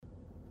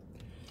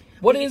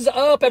What is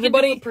up,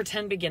 everybody?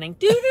 Pretend beginning.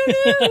 Do-do-do.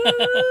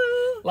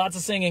 Lots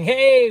of singing.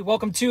 Hey,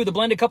 welcome to the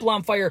Blended Couple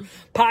on Fire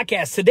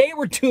podcast. Today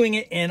we're doing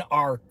it in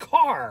our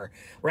car.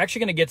 We're actually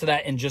going to get to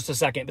that in just a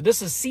second. But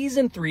this is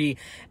season 3,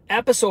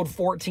 episode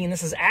 14.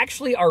 This is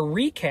actually our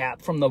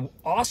recap from the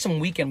awesome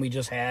weekend we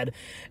just had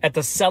at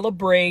the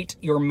Celebrate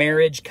Your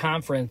Marriage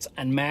conference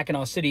in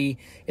Mackinac City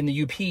in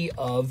the UP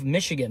of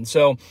Michigan.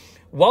 So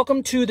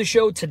welcome to the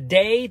show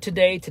today.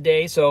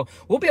 So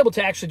we'll be able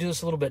to actually do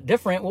this a little bit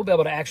different. We'll be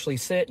able to actually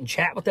sit and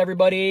chat with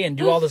everybody and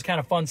do all this kind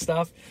of fun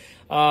stuff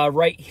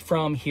right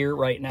from here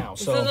right now.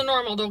 So this isn't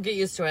normal. Don't get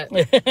used to it.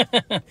 Why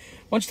don't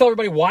you tell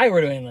everybody why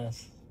we're doing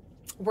this?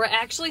 We're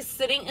actually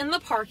sitting in the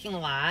parking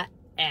lot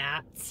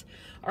at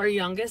our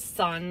youngest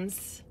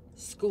son's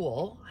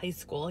school, high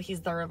school.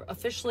 He's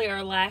officially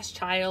our last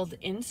child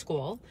in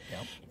school.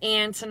 Yep.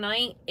 And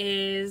tonight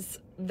is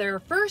their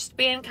first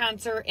band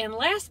concert and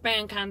last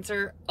band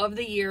concert of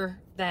the year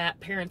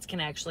that parents can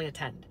actually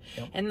attend.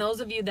 Yep. And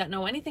those of you that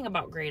know anything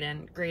about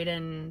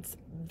Graydon's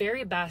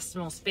very best,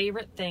 most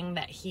favorite thing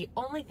that he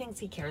only thinks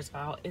he cares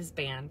about is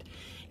band.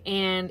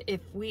 And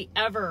if we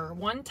ever,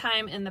 one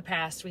time in the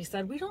past, we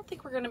said, we don't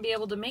think we're going to be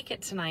able to make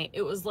it tonight.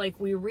 It was like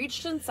we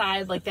reached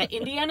inside, like that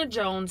Indiana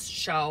Jones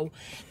show,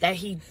 that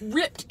he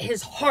ripped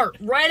his heart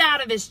right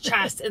out of his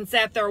chest and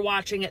sat there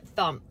watching it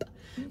thump.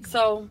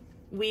 So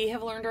we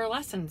have learned our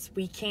lessons.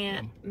 We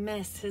can't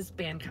miss his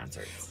band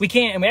concerts. We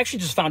can't, and we actually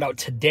just found out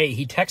today.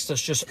 He texted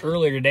us just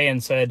earlier today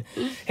and said,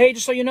 hey,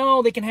 just so you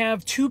know, they can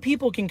have 2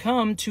 people can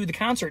come to the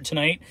concert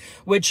tonight,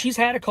 which he's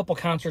had a couple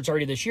concerts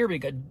already this year,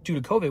 but due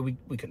to COVID,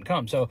 we couldn't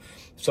come. So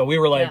we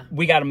were like,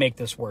 we got to make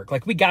this work.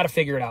 Like, we got to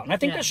figure it out. And I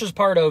think that's just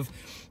part of,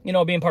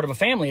 being part of a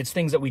family. It's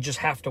things that we just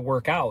have to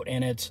work out.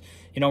 And it's,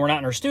 we're not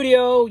in our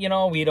studio,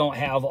 we don't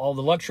have all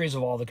the luxuries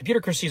of all the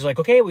computer. Christy's like,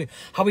 okay,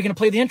 how are we going to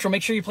play the intro?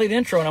 Make sure you play the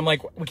intro. And I'm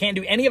like, we can't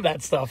do any of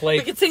that stuff.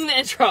 Like, we can sing the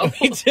intro.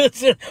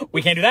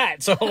 we can't do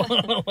that. So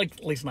like,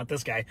 at least not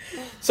this guy.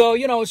 So,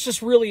 it's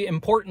just really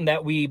important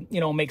that we,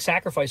 make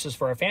sacrifices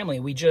for our family.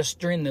 We just,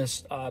 during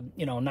this,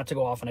 not to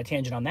go off on a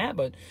tangent on that,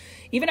 but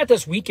even at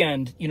this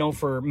weekend,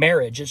 for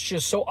marriage, it's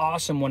just so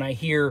awesome when I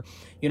hear,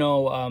 Jay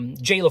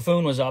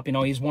LaFoon was up,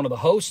 he's one of the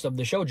hosts of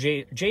the show.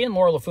 Jay and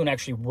Laura LaFoon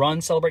actually run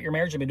Celebrate Your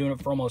Marriage. They've been doing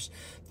it for almost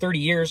 30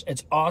 years.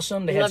 It's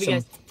awesome. They had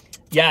some,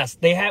 yes,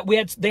 they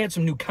had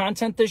some new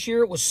content this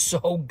year. It was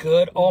so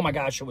good. Oh my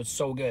gosh, it was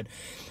so good.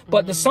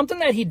 But the something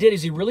that he did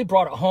is he really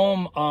brought it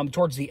home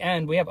towards the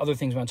end. We have other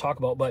things we want to talk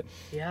about, but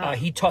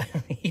he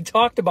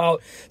talked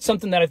about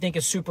something that I think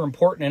is super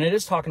important, and it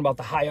is talking about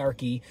the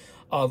hierarchy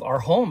of our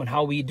home and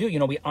how we do,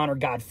 we honor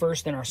God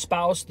first, then our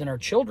spouse, then our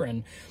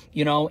children,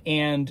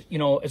 and,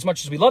 as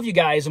much as we love you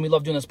guys and we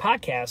love doing this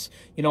podcast,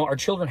 our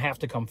children have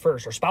to come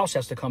first. Our spouse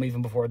has to come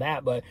even before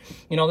that. But,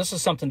 this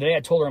is something today I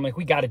told her, I'm like,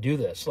 we got to do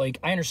this. Like,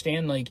 I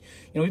understand, like,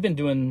 we've been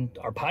doing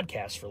our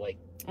podcast for like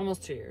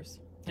almost 2 years.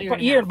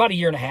 About a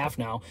year and a half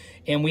now,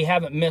 and we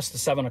haven't missed the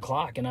 7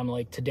 o'clock. And I'm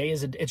like,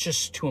 it's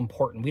just too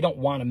important. We don't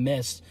want to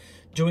miss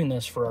doing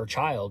this for our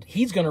child.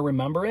 He's going to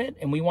remember it,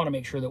 and we want to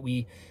make sure that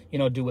we,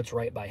 do what's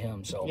right by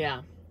him. So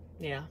yeah.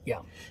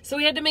 So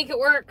we had to make it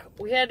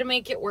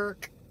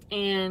work.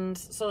 And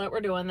so that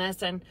we're doing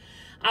this, and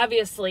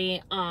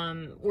obviously,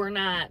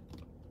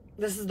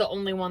 this is the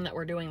only one that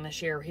we're doing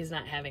this year. He's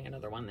not having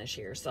another one this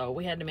year, so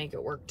we had to make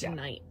it work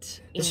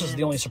tonight. This was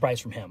the only surprise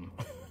from him.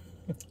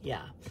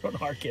 Yeah. From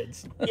our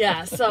kids.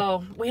 Yeah,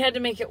 so we had to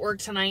make it work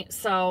tonight.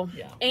 So,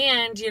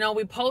 and,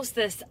 we post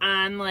this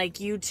on like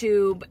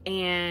YouTube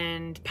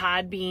and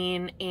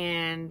Podbean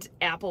and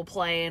Apple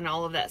Play and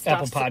all of that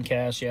stuff. Apple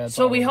Podcasts, yeah.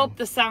 So we hope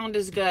the sound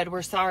is good.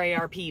 We're sorry,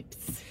 our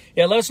peeps.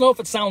 Yeah, let us know if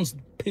it sounds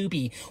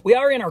poopy. We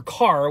are in our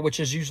car, which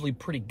is usually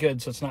pretty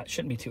good, so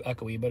shouldn't be too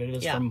echoey, but it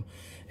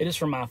is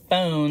from my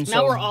phone.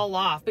 Now we're all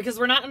off because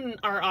we're not in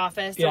our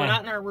office. Or we're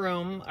not in our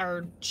room,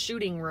 our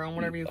shooting room,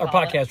 whatever you call it.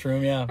 Our podcast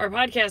room, yeah. Our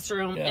podcast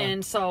room. Yeah.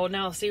 And so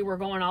now, see, we're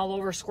going all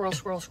over squirrel.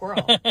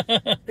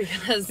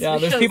 because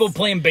there's people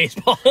playing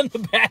baseball in the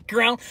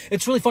background.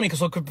 It's really funny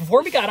because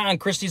before we got on,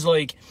 Christy's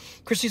like,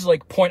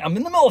 I'm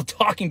in the middle of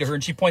talking to her,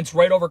 and she points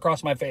right over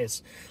across my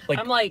face.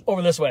 I'm like,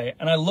 over this way.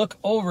 And I look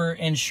over,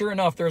 and sure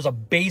enough, there's a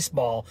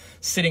baseball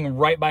sitting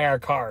right by our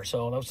car.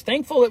 So I was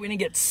thankful that we didn't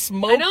get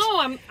smoked. I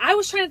know. I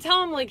was trying to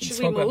tell him, like, should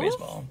we move?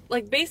 Baseball.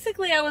 Like,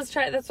 basically, that's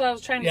what I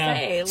was trying to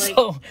say. Like,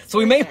 so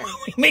we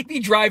may be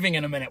driving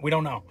in a minute. We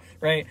don't know,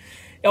 right?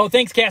 Oh,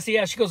 thanks, Cassie.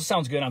 Yeah, she goes, it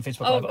sounds good on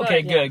Facebook Live.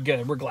 Okay,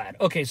 good. We're glad.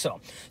 Okay, so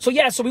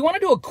we want to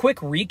do a quick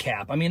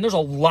recap. I mean, there's a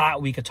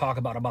lot we could talk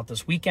about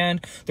this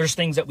weekend. There's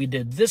things that we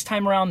did this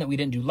time around that we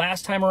didn't do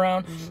last time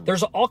around.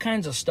 There's all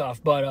kinds of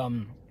stuff, but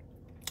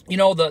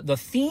the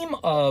theme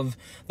of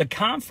the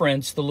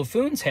conference the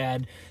LaFoons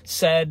had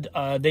said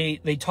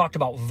they talked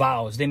about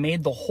vows. They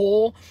made the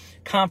whole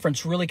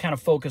conference really kind of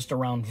focused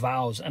around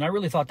vows, and I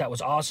really thought that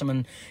was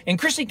awesome. And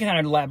Christy can kind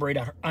of elaborate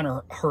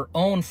on her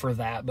own for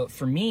that, but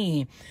for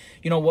me,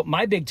 what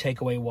my big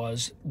takeaway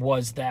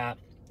was that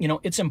you know,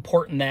 it's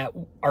important that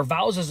our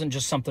vows isn't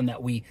just something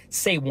that we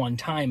say one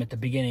time at the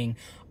beginning,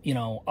 you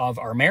know, of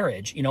our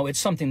marriage. You know, it's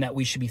something that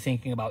we should be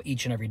thinking about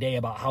each and every day,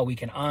 about how we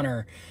can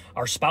honor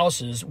our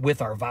spouses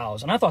with our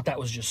vows. And I thought that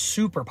was just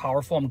super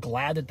powerful. I'm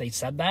glad that they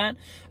said that.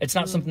 It's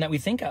not something that we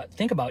think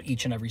about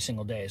each and every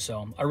single day.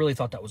 So I really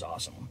thought that was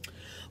awesome.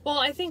 Well,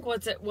 I think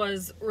what it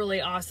was really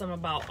awesome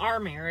about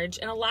our marriage,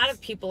 and a lot of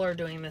people are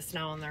doing this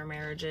now in their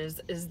marriages,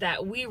 is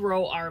that we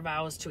wrote our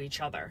vows to each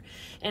other.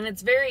 And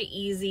it's very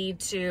easy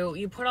to,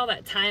 you put all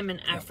that time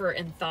and effort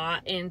and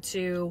thought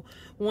into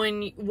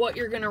what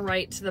you're going to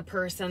write to the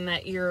person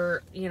that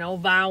you're, you know,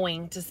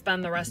 vowing to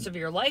spend the rest of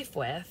your life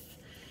with.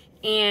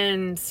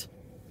 And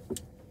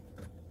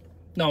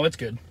no, it's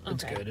good.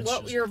 It's okay. good. It's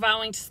what you're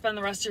vowing to spend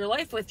the rest of your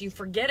life with, you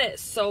forget it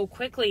so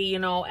quickly, you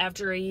know,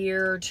 after a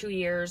year or 2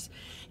 years,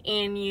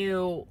 and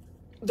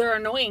they're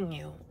annoying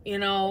you, you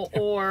know,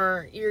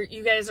 or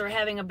you guys are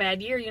having a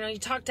bad year. You know, you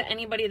talk to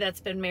anybody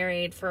that's been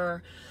married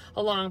for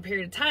a long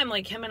period of time,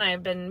 like him and I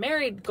have been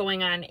married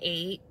going on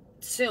 8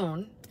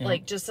 soon,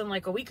 like just in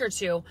like a week or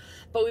two,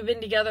 but we've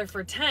been together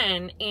for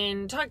 10.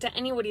 And talk to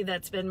anybody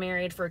that's been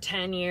married for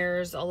 10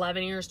 years,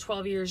 11 years,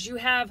 12 years. You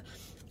have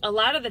a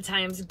lot of the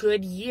times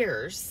good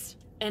years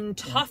and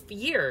tough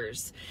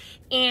years.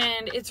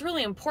 And it's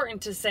really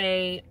important to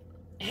say,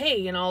 hey,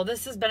 you know,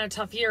 this has been a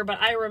tough year, but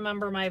I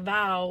remember my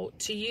vow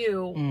to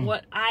you,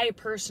 what I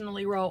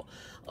personally wrote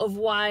of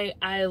why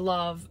I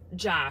love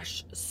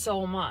Josh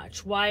so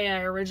much, why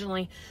I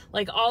originally,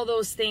 like all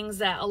those things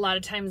that a lot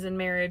of times in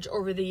marriage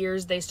over the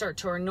years, they start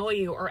to annoy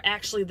you, or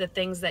actually the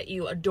things that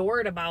you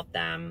adored about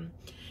them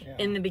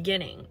in the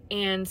beginning.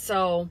 And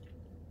so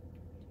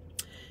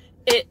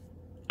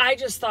I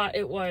just thought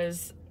it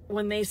was,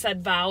 when they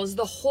said vows,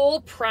 the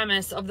whole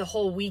premise of the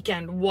whole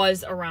weekend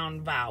was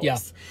around vows. Yeah.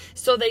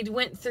 So they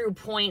went through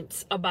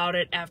points about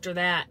it after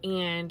that.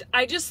 And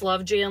I just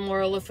love Jay and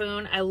Laura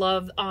LaFoon. I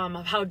love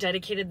how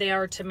dedicated they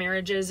are to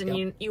marriages.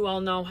 And you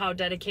all know how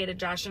dedicated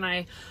Josh and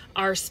I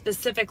are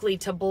specifically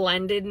to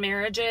blended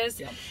marriages.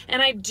 Yep.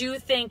 And I do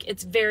think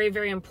it's very,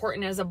 very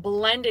important as a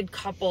blended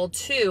couple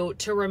too,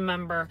 to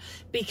remember,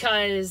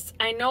 because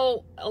I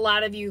know a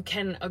lot of you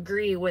can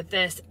agree with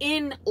this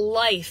in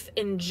life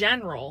in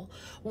general.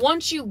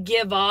 Once you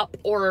give up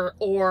or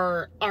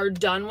are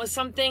done with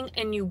something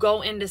and you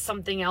go into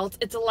something else,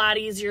 it's a lot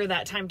easier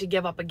that time to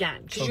give up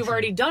again, because you've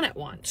already done it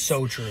once.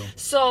 So true.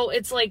 So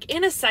it's like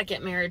in a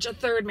second marriage, a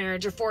third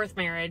marriage, a fourth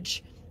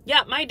marriage.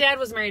 Yeah, my dad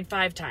was married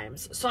 5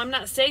 times. So I'm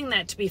not saying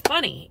that to be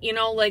funny. You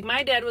know, like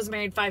my dad was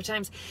married 5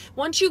 times.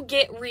 Once you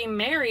get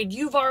remarried,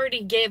 you've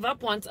already gave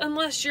up once,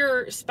 unless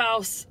your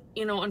spouse,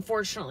 you know,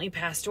 unfortunately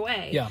passed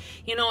away. Yeah.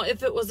 You know,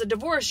 if it was a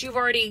divorce, you've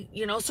already,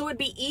 you know, so it'd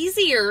be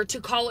easier to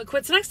call it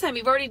quits next time.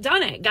 You've already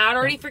done it. God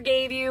already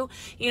forgave you,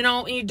 you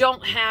know, and you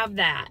don't have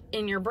that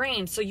in your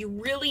brain. So you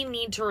really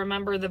need to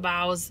remember the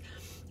vows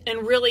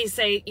and really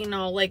say, you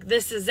know, like,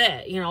 this is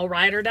it, you know,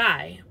 ride or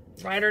die.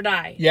 Ride or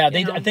die. Yeah,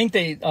 I think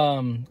they,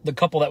 the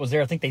couple that was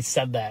there, I think they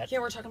said that. Yeah,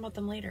 we're talking about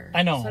them later.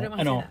 I know,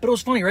 but it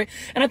was funny, right?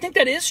 And I think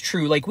that is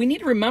true. Like, we need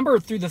to remember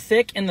through the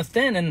thick and the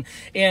thin,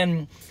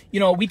 and you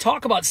know, we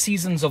talk about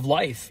seasons of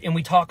life and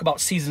we talk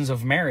about seasons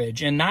of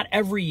marriage, and not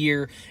every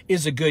year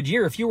is a good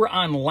year. If you were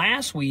on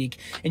last week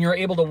and you're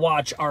able to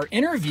watch our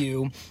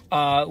interview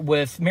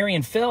with Mary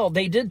and Phil,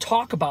 they did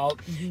talk about,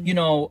 you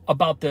know,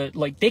 about the,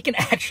 like, they can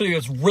actually,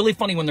 it's really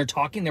funny when they're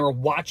talking, they were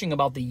watching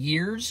about the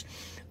years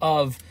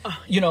of,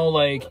 you know,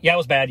 like, yeah, it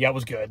was bad, yeah, it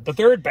was good. The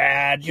third,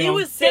 bad, you know. He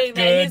was saying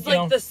that. He's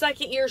like, the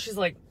second year, she's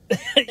like,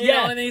 you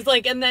know, and he's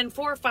like, and then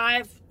 4 or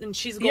 5, and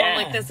she's going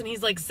like this, and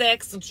he's like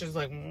 6, and she's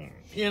like,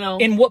 you know.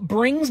 And what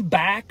brings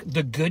back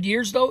the good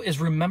years, though, is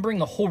remembering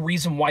the whole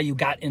reason why you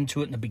got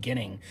into it in the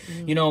beginning.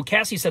 You know,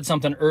 Cassie said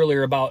something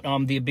earlier about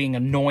the being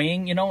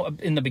annoying, you know,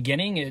 in the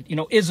beginning. It, you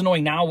know, is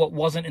annoying now. What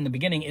wasn't in the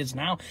beginning is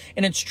now.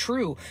 And it's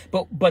true.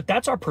 But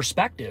that's our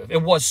perspective.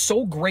 It was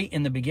so great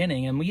in the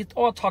beginning. And we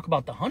all talk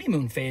about the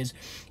honeymoon phase.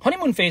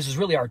 Honeymoon phase is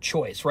really our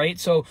choice, right?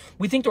 So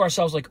we think to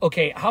ourselves, like,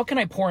 okay, how can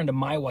I pour into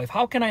my wife?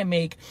 How can I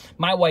make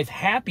my wife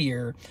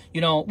happier?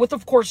 You know, with,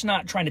 of course,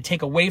 not trying to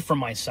take away from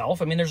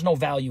myself. I mean, there's no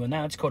value in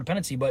that. It's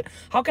codependency. But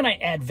how can I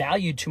add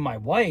value to my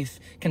wife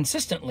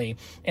consistently?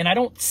 And I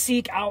don't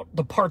seek out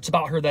the parts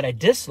about her that I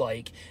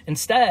dislike.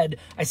 Instead,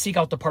 I seek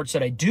out the parts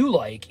that I do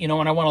like, you know,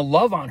 and I want to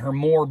love on her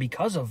more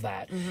because of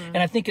that. And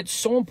I think it's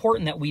so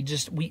important that we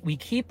just, we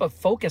keep a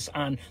focus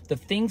on the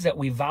things that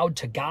we vowed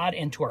to God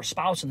and to our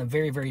spouse in the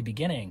very, very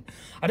beginning.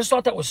 I just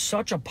thought that was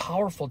such a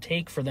powerful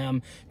take for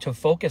them to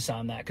focus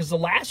on that. Because the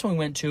last one we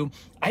went to,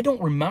 I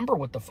don't remember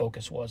what the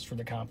focus was for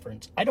the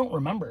conference. I don't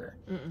remember.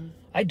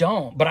 I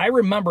don't. But I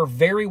remember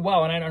very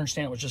well, and I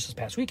understand it was just this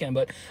past weekend,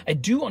 but I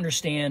do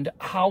understand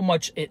how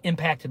much it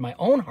impacted my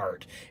own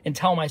heart, and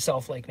tell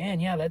myself, like,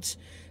 man, yeah, it's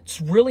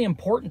really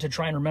important to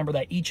try and remember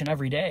that each and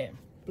every day.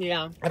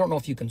 Yeah. I don't know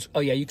if you can. Oh,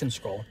 yeah, you can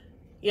scroll.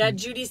 Yeah,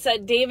 Judy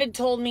said, David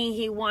told me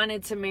he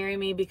wanted to marry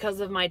me because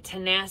of my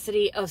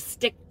tenacity of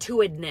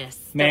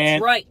stick-to-itness. Man.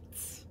 That's right.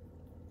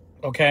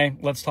 Okay,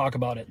 let's talk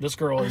about it. This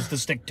girl is the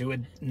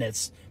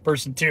stick-to-itness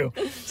person too.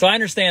 So I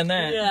understand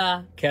that.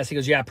 Yeah. Cassie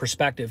goes, yeah,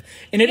 perspective.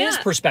 And it is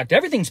perspective.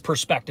 Everything's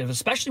perspective,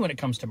 especially when it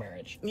comes to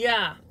marriage.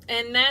 Yeah.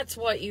 And that's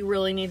what you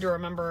really need to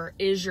remember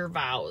is your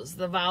vows.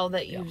 The vow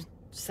that you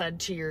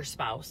said to your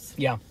spouse.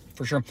 Yeah,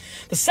 for sure.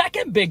 The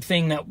second big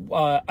thing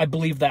that I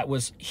believe that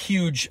was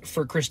huge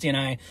for Christy and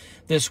I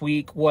this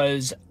week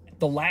was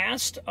the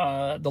last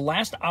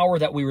hour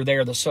that we were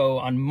there. So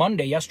on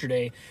Monday,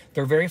 yesterday,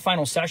 their very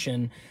final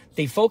session,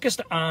 they focused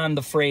on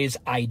the phrase,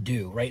 I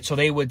do, right? So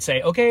they would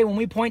say, okay, when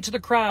we point to the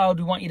crowd,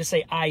 we want you to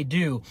say, I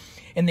do.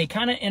 And they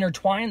kind of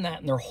intertwined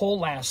that in their whole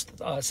last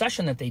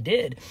session that they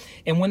did.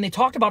 And when they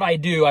talked about I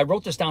do, I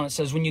wrote this down. It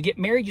says, when you get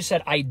married, you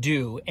said, I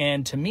do.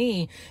 And to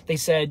me, they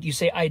said, you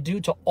say, I do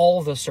to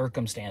all the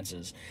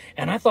circumstances.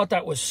 And I thought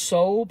that was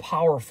so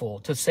powerful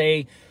to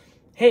say,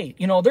 hey,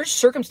 you know, there's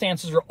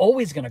circumstances that are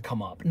always going to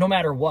come up no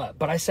matter what.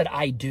 But I said,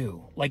 I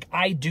do. Like,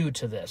 I do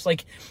to this.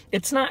 Like,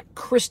 it's not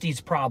Christy's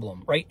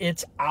problem, right?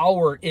 It's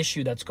our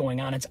issue that's going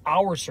on. It's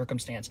our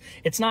circumstance.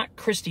 It's not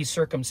Christy's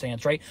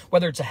circumstance, right?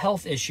 Whether it's a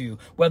health issue,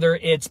 whether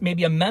it's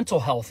maybe a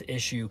mental health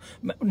issue,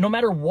 no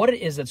matter what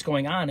it is that's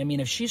going on. I mean,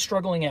 if she's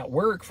struggling at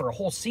work for a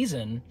whole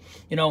season,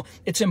 you know,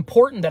 it's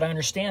important that I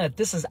understand that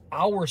this is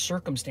our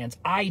circumstance.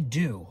 I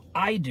do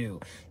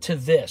to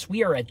this.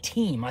 We are a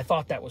team. I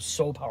thought that was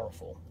so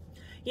powerful.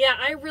 Yeah,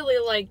 I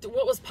really liked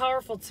what was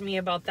powerful to me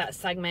about that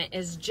segment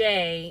is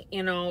Jay,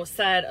 you know,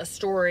 said a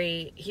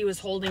story. He was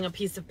holding a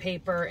piece of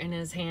paper in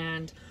his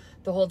hand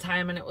the whole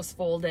time and it was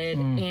folded.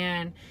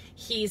 And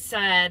he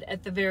said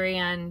at the very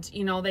end,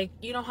 you know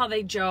how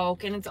they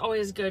joke and it's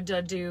always good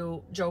to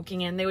do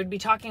joking and they would be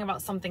talking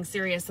about something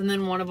serious and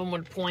then one of them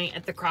would point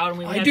at the crowd and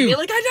we would have to be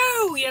like,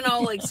 I do, you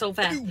know, like so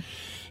fast.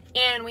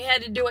 And we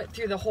had to do it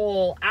through the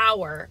whole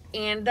hour.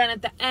 And then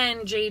at the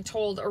end, Jay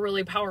told a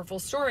really powerful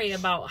story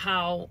about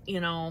how, you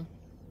know,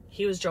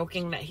 he was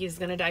joking that he's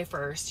going to die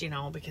first, you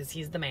know, because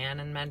he's the man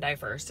and men die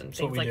first and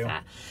things like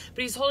that.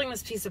 But he's holding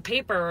this piece of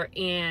paper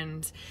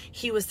and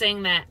he was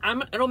saying that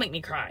it'll make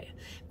me cry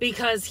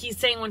because he's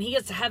saying when he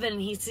gets to heaven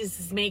and he sees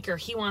his maker,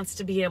 he wants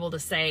to be able to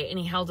say, and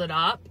he held it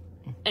up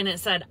and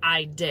it said,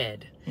 I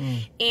did.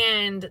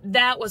 And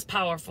that was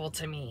powerful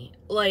to me.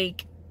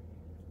 Like,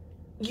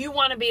 you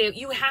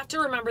have to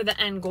remember the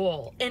end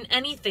goal in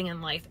anything in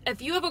life.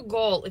 If you have a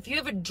goal, if you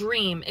have a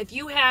dream, if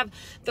you have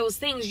those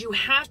things, you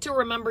have to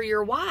remember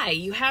your why.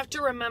 You have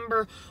to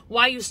remember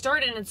why you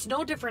started. And it's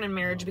no different in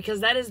marriage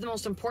because that is the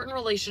most important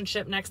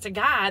relationship next to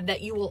God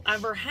that you will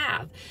ever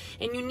have.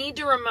 And you need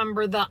to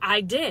remember the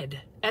I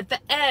did at the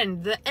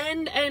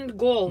end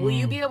goal. Will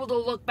you be able to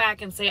look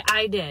back and say,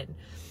 I did.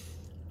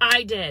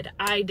 And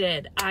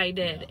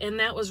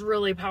that was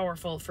really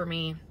powerful for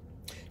me.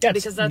 Yeah,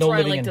 because that's where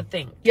I like to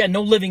think. Yeah,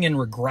 no living in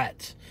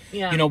regret.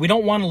 Yeah. You know, we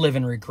don't want to live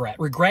in regret.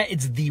 Regret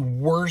is the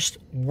worst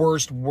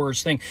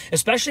thing.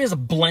 Especially as a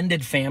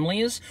blended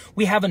families,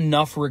 we have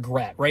enough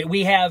regret, right?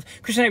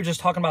 Chris and I were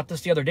just talking about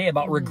this the other day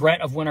about regret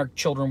of when our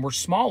children were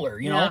smaller,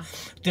 you know?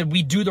 Did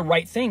we do the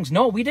right things?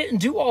 No, we didn't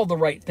do all the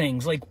right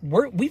things. Like,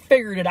 we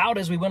figured it out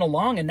as we went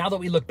along, and now that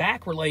we look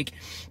back, we're like,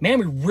 man,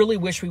 we really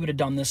wish we would have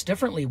done this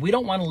differently. We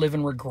don't want to live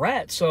in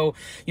regret. So,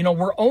 you know,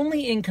 we're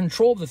only in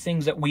control of the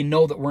things that we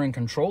know that we're in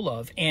control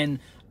of. And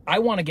I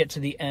want to get to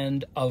the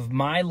end of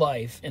my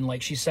life and,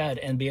 like she said,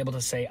 and be able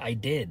to say, I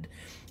did.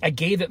 I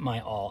gave it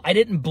my all. I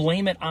didn't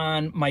blame it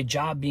on my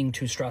job being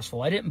too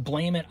stressful. I didn't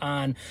blame it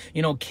on,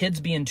 you know, kids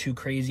being too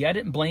crazy. I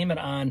didn't blame it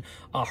on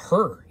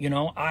her. You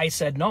know, I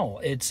said, no,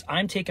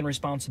 I'm taking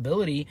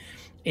responsibility.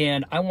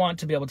 And I want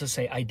to be able to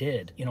say, I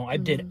did. You know, I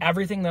did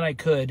everything that I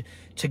could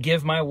to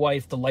give my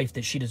wife the life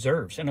that she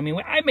deserves. And I mean,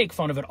 I make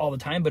fun of it all the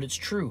time, but it's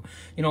true.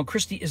 You know,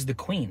 Christy is the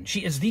queen.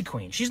 She is the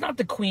queen. She's not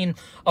the queen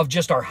of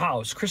just our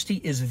house. Christy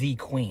is the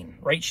queen,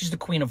 right? She's the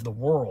queen of the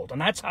world. And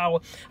that's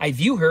how I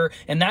view her.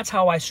 And that's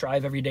how I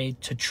strive every day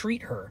to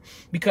treat her,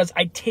 because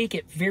I take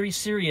it very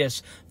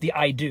serious. The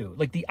I do.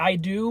 Like, the I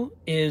do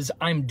is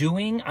I'm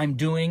doing.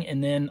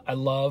 And then I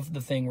love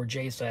the thing where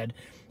Jay said,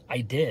 I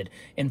did.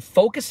 And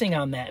focusing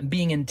on that and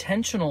being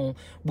intentional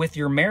with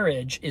your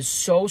marriage is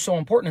so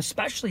important,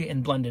 especially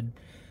in blended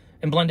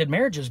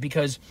marriages,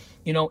 because,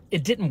 you know,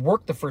 it didn't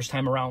work the first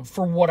time around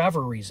for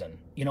whatever reason,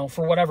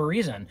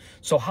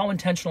 So how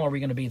intentional are we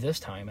going to be this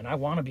time? And I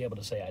want to be able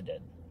to say I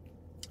did.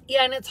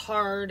 Yeah, and it's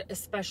hard,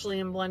 especially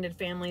in blended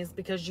families,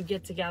 because you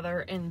get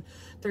together and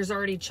there's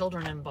already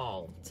children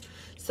involved.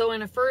 So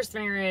in a first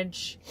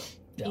marriage,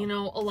 you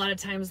know, a lot of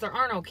times there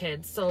are no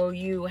kids. So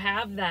you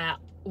have that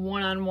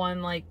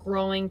one-on-one, like,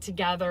 growing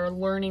together,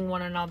 learning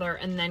one another,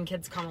 and then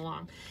kids come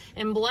along.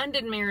 In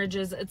blended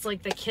marriages, it's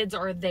like the kids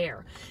are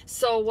there.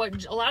 So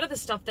what a lot of the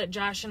stuff that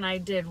Josh and I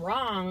did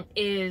wrong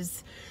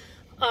is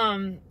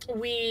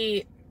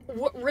we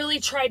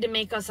really tried to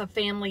make us a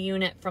family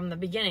unit from the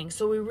beginning.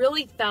 So we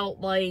really felt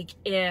like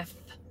if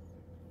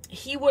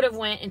he would have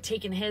went and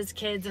taken his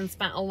kids and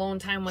spent alone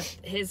time with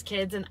his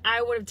kids, and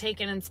I would have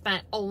taken and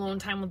spent alone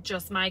time with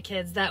just my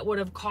kids. That would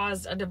have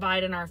caused a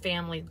divide in our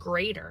family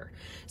greater.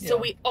 So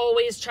we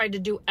always tried to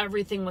do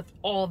everything with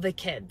all the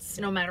kids,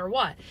 no matter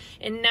what.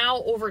 And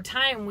now over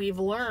time, we've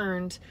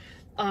learned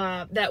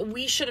that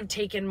we should have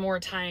taken more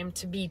time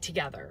to be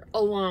together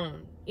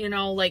alone. You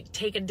know, like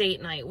take a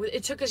date night.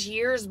 It took us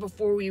years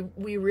before we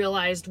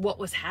realized what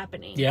was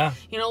happening. Yeah.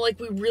 You know, like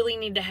we really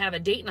need to have a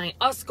date night.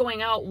 Us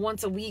going out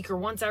once a week or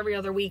once every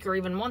other week or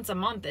even once a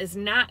month is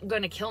not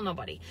going to kill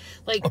nobody.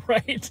 Like,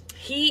 right.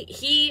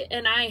 He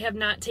and I have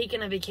not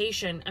taken a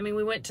vacation. I mean,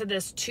 we went to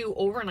this 2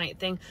 overnight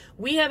thing.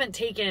 We haven't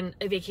taken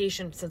a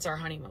vacation since our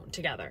honeymoon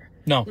together.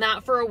 No.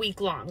 Not for a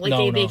week long, like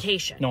no, a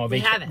vacation. No, we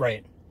haven't.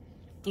 Right.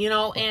 You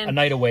know, and a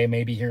night away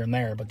maybe here and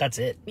there, but that's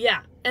it.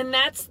 Yeah. And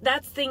that's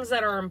things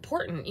that are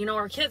important. You know,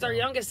 our kids, our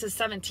youngest is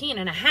 17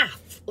 and a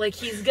half. Like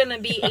he's going to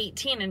be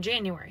 18 in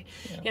January.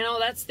 Yeah. You know,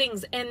 that's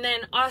things. And then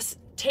us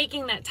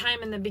taking that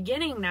time in the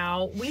beginning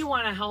now, we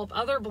want to help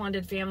other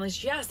blended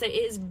families. Yes, it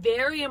is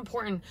very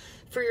important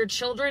for your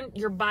children,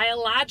 your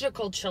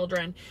biological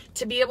children,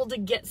 to be able to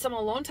get some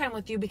alone time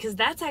with you, because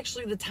that's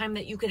actually the time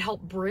that you could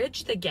help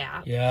bridge the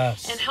gap.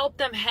 Yes. And help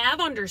them have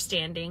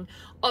understanding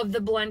of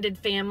the blended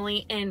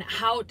family and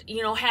how,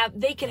 you know,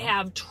 they could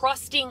have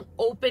trusting,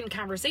 open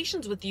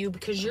conversations with you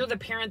because you're the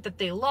parent that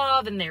they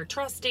love and they're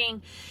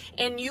trusting,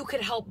 and you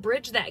could help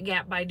bridge that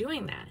gap by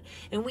doing that.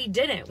 And we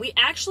didn't. We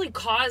actually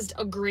caused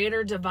a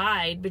greater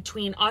divide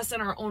between us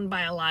and our own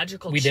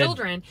biological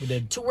children. We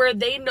did. To where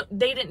they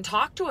didn't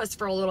talk to us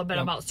for a little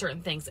bit about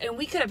certain things, and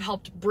we could have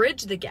helped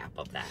bridge the gap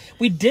of that.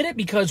 We did it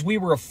because we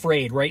were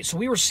afraid, right? So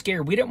we were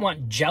scared. We didn't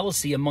want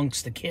jealousy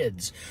amongst the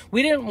kids.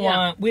 We didn't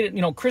want,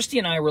 you know, Christy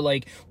and I were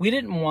like, we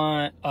didn't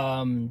want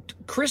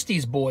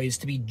Christy's boys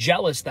to be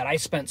jealous that I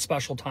spent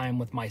special time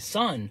with my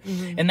son.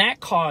 Mm-hmm. And that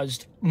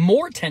caused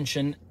more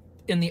tension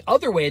in the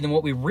other way than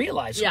what we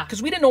realized. Yeah.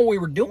 Because we didn't know what we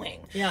were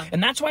doing. Yeah.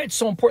 And that's why it's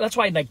so important. That's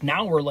why, like,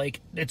 now we're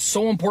like, it's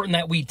so important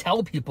that we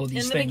tell people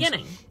these things. In the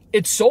beginning.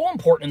 It's so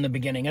important in the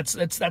beginning. That's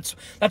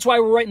why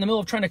we're right in the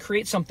middle of trying to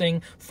create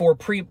something for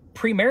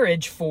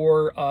pre-marriage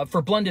for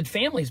blended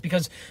families,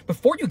 because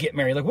before you get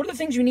married, like, what are the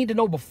things you need to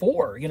know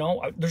before? You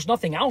know, there's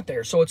nothing out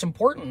there, so it's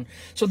important.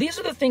 So these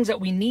are the things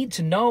that we need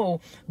to know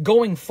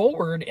going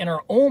forward in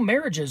our own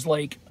marriages.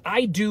 Like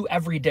I do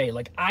every day.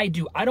 Like I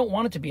do. I don't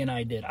want it to be an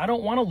I did. I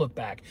don't want to look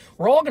back.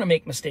 We're all going to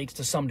make mistakes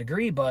to some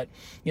degree, but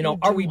you know,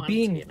 are we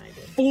being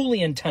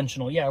fully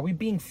intentional? Yeah, are we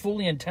being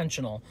fully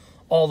intentional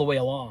all the way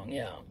along?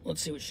 Yeah.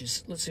 Let's see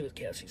what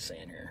Cassie's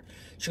saying here.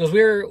 She goes,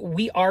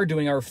 we are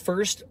doing our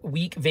first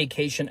week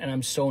vacation, and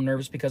I'm so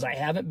nervous because I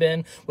haven't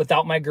been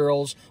without my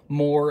girls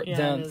more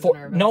than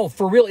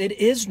for real. It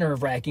is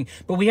nerve-wracking,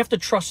 but we have to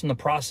trust in the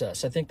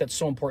process. I think that's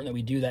so important that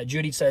we do that.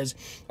 Judy says,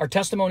 our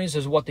testimonies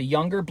is what the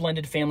younger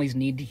blended families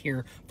need to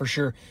hear for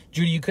sure.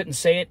 Judy, you couldn't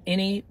say it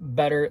any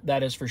better.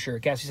 That is for sure.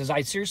 Cassie says,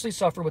 I seriously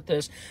suffer with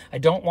this. I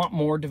don't want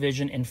more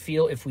division and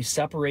feel if we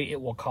separate, it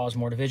will cause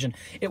more division.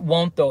 It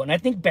won't though. And I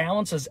think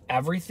balance is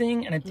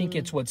everything. And I think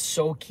it's what's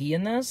so key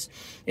in this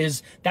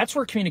is that's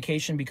where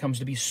communication becomes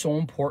to be so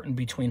important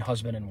between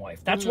husband and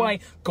wife. That's why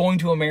going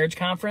to a marriage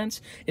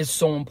conference is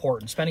so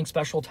important. Spending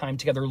special time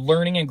together,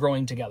 learning and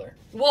growing together.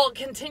 Well,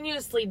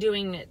 continuously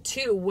doing it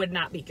too would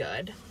not be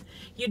good.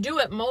 You do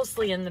it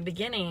mostly in the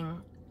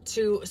beginning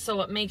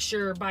so it makes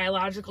your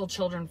biological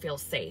children feel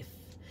safe.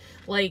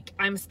 Like,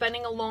 I'm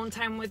spending alone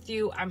time with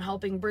you. I'm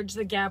helping bridge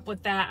the gap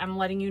with that. I'm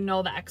letting you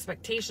know the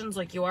expectations,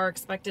 like you are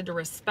expected to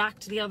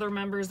respect the other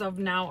members of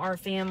now our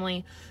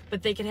family,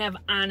 but they can have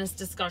honest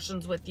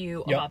discussions with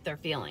you about their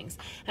feelings.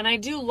 And I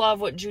do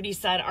love what Judy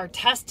said. Our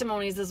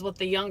testimonies is what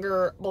the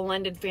younger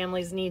blended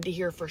families need to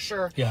hear for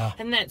sure. Yeah.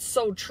 And that's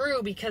so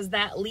true, because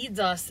that leads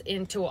us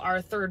into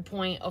our third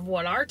point of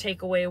what our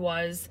takeaway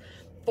was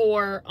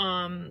for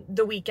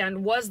the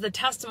weekend, was the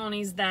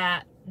testimonies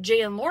that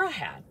Jay and Laura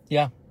had.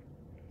 Yeah.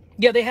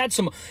 Yeah, they had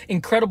some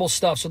incredible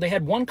stuff. So they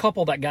had one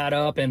couple that got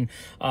up and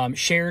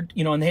shared,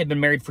 you know, and they had been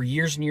married for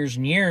years and years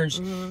and years.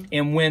 Mm-hmm.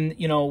 And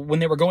when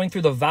they were going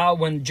through the vow,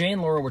 when Jay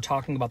and Laura were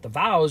talking about the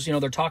vows, you know,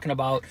 they're talking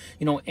about,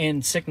 you know,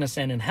 in sickness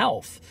and in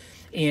health.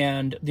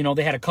 And, you know,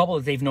 they had a couple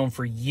that they've known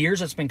for years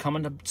that's been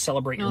coming to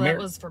celebrate your marriage. No,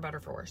 that was for better,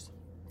 for worse.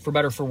 For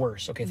better, for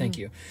worse. Okay, thank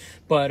you.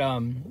 But,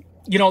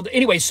 you know,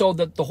 anyway, so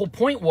the whole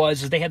point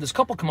was is they had this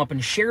couple come up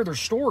and share their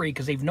story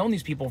because they've known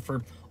these people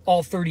for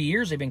all 30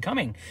 years they've been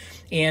coming.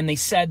 And they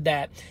said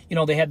that, you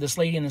know, they had this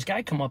lady and this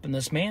guy come up, and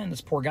this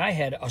poor guy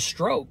had a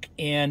stroke,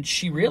 and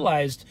she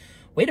realized,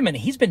 wait a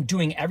minute, he's been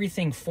doing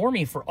everything for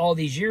me for all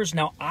these years.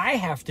 Now I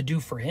have to do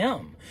for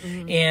him.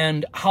 Mm-hmm.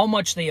 And how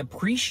much they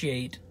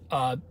appreciate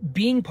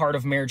being part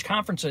of marriage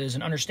conferences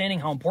and understanding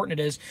how important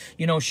it is.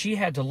 You know, she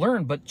had to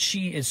learn, but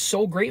she is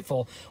so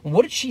grateful.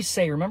 What did she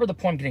say? Remember the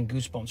point, I'm getting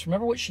goosebumps.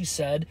 Remember what she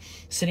said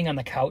sitting on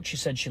the couch? She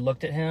said she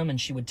looked at him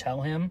and she would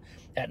tell him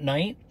at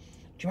night.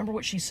 Do you remember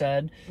what she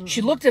said? Mm-hmm.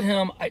 She looked at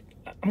him.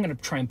 I'm going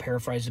to try and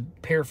paraphrase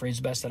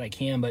the best that I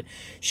can, but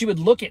she would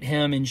look at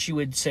him and she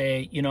would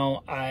say, you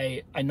know,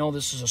 I know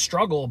this is a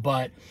struggle,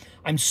 but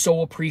I'm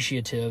so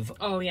appreciative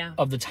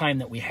of the time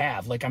that we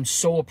have. Like, I'm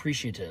so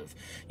appreciative.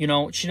 You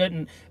know, she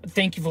doesn't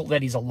thankful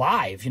that he's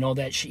alive, you know,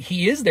 that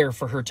he is there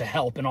for her to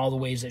help in all the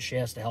ways that she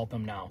has to help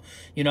him now,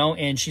 you know.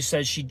 And she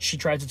says she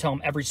tries to tell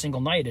him every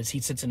single night as he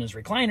sits in his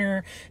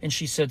recliner and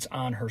she sits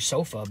on her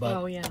sofa.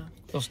 But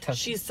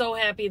she's so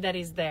happy that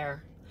he's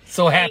there.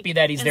 So happy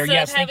that he's there.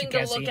 Yes, thank you,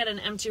 Instead of Cassie. having to look at an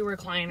empty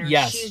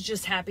recliner, she's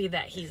just happy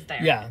that he's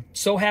there. Yeah,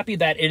 so happy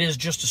that it is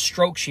just a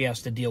stroke she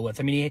has to deal with.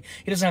 I mean,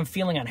 he doesn't have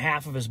feeling on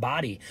half of his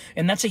body,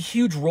 and that's a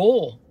huge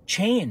role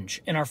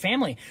change in our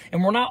family,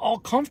 and we're not all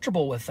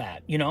comfortable with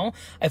that, you know.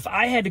 If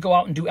I had to go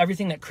out and do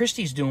everything that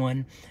Christy's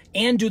doing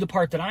and do the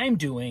part that I'm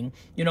doing,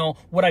 you know,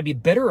 would I be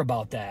bitter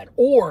about that?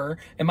 Or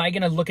am I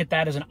going to look at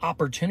that as an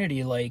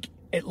opportunity, like,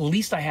 at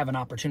least I have an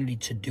opportunity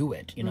to do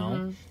it, you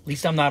know? At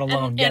least I'm not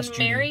alone. And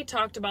Mary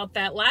talked about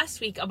that last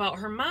week about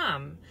her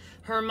mom.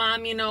 Her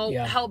mom, you know,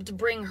 helped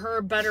bring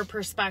her better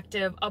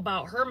perspective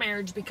about her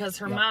marriage because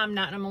her mom,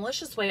 not in a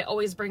malicious way,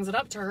 always brings it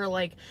up to her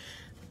like,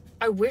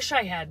 I wish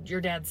I had your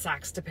dad's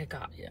socks to pick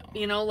up.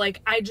 You know,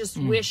 like, I just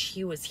wish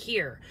he was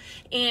here.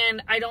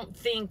 And I don't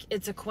think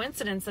it's a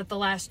coincidence that the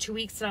last 2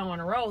 weeks now in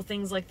a row,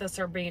 things like this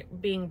are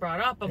being brought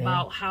up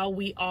about how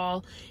we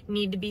all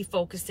need to be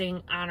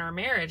focusing on our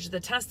marriage. The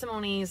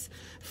testimonies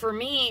for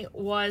me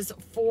was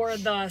for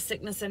the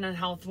sickness and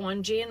health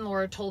one. Jay and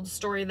Laura told a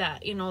story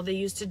that, you know, they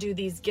used to do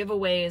these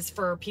giveaways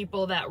for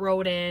people that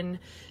wrote in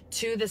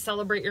to the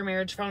Celebrate Your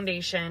Marriage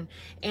Foundation,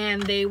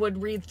 and they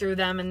would read through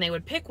them and they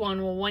would pick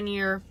one. Well, one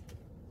year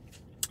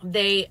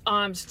they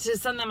to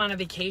send them on a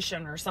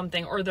vacation or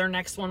something, or their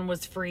next one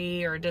was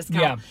free or a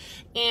discount.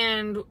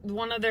 And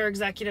one of their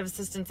executive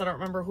assistants, I don't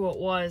remember who it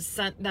was,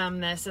 sent them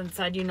this and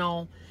said, you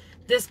know,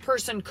 this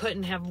person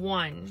couldn't have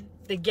won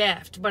the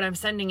gift, but I'm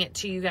sending it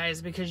to you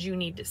guys because you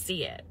need to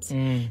see it.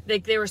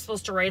 They were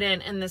supposed to write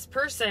in, and this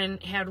person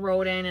had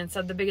wrote in and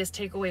said the biggest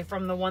takeaway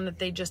from the one that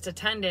they just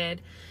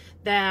attended,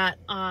 that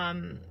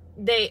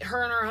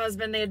her and her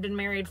husband, they had been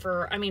married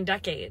for,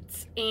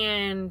 decades,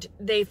 and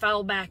they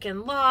fell back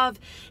in love,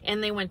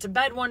 and they went to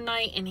bed one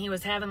night and he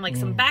was having like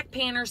some back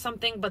pain or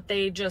something, but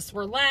they just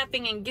were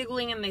laughing and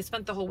giggling, and they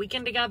spent the whole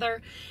weekend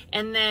together.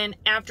 And then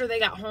after they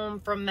got home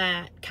from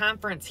that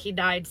conference, he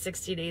died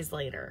 60 days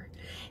later.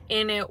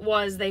 And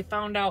they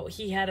found out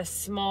he had a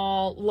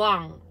small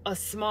lung,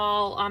 that's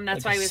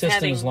like why he was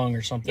having his lung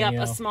or something.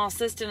 A small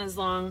cyst in his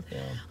lung.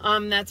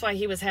 That's why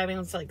he was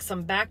having like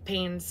some back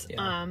pains.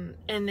 And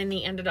then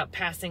he ended up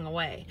passing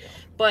away.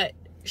 But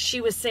she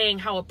was saying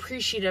how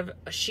appreciative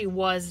she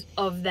was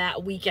of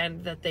that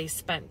weekend that they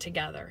spent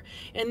together.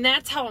 And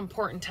that's how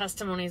important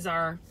testimonies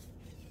are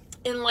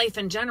in life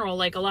in general.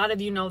 Like, a lot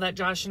of you know that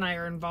Josh and I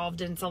are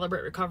involved in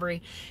Celebrate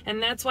Recovery,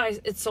 and that's why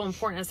it's so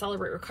important in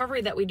Celebrate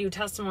Recovery that we do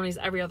testimonies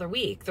every other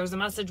week. There's a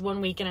message one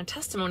week and a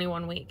testimony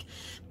one week,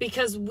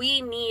 because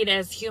we need,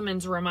 as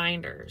humans,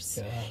 reminders.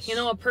 You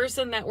know, a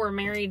person that we're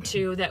married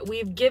to, that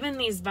we've given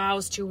these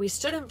vows to, we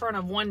stood in front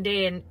of one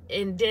day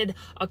and did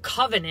a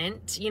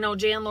covenant. You know,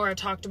 Jay and Laura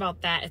talked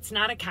about that. It's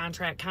not a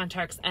contract.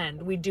 Contracts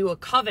end. We do a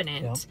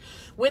covenant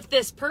with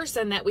this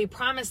person that we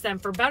promise them,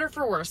 for better,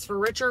 for worse, for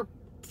richer,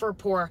 for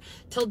poor,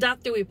 till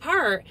death do we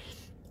part.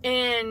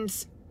 And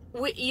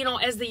we, you know,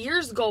 as the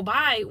years go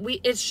by,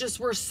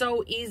 we're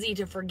so easy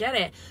to forget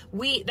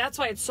it. That's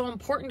why it's so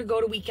important to go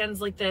to weekends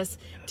like this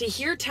to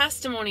hear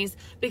testimonies,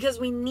 because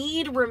we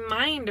need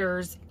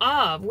reminders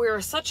of,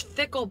 we're such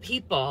fickle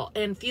people,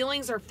 and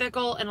feelings are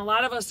fickle, and a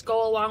lot of us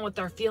go along with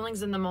our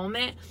feelings in the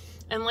moment.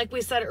 And like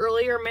we said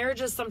earlier,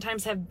 marriages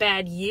sometimes have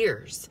bad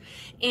years,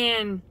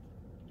 and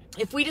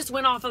if we just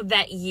went off of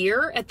that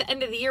year, at the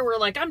end of the year, we're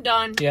like, I'm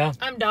done.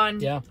 I'm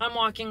done. I'm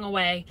walking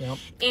away.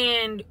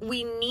 And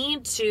we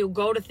need to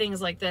go to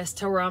things like this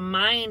to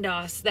remind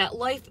us that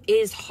life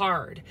is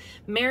hard.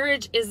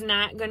 Marriage is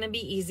not going to be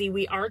easy.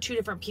 We are two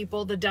different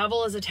people. The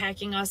devil is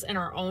attacking us in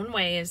our own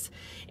ways,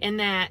 and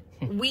that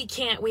we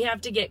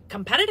have to get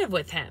competitive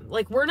with him.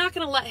 Like, we're not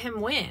going to let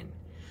him win.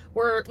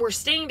 We're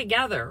staying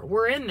together.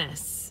 We're in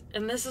this.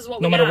 And this is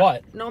what no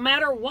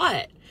matter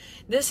what.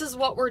 This is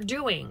what we're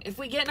doing. If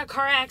we get in a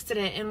car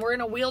accident and we're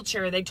in a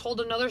wheelchair, they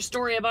told another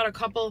story about a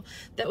couple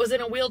that was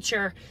in a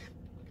wheelchair.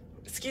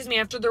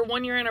 After their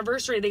 1 year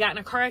anniversary, they got in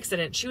a car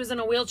accident. She was in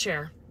a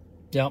wheelchair.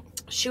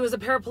 She was a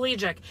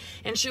paraplegic,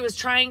 and she was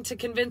trying to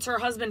convince her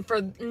husband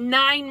for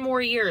 9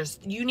 more years,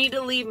 you need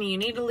to leave me. You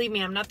need to leave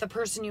me. I'm not the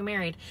person you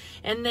married.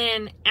 And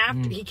then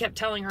after he kept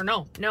telling her,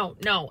 no.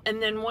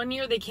 And then 1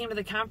 year they came to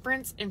the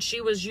conference, and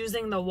she was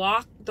using the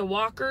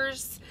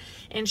walkers,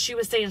 and she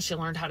was saying she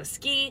learned how to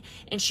ski,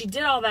 and she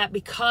did all that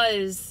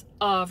because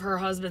of her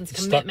husband's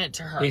commitment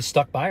to her. He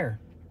stuck by her.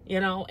 You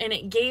know, and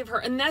it gave her,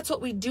 and that's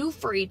what we do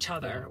for each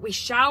other. We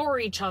shower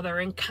each other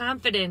in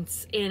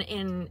confidence,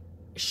 in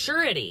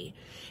surety,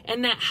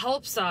 and that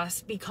helps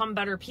us become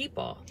better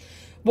people.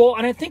 Well,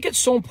 and I think it's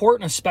so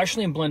important,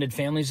 especially in blended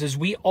families, is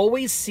we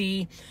always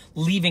see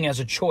leaving as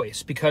a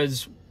choice,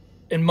 because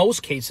in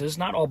most cases,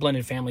 not all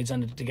blended families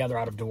ended together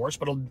out of divorce,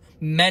 but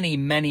many,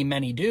 many,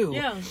 many do.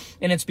 Yeah.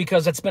 And it's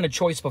because that's been a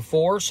choice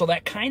before. So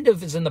that kind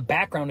of is in the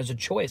background as a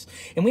choice.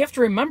 And we have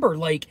to remember,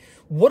 like,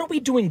 what are we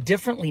doing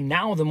differently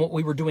now than what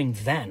we were doing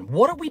then?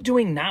 What are we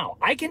doing now?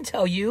 I can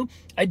tell you,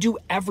 I do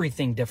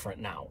everything different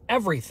now.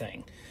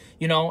 Everything.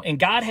 You know, and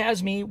God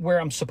has me where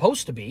I'm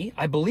supposed to be.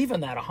 I believe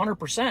in that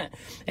 100%.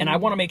 And I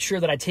want to make sure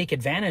that I take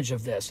advantage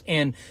of this.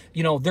 And,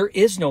 you know, there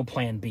is no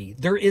plan B.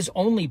 There is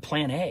only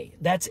plan A.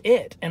 That's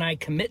it. And I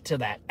commit to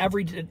that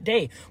every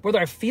day. Whether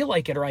I feel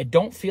like it or I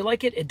don't feel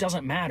like it, it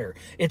doesn't matter.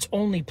 It's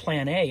only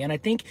plan A. And I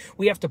think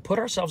we have to put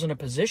ourselves in a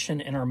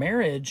position in our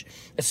marriage,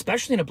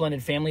 especially in a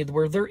blended family,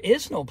 where there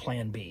is no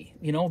plan B.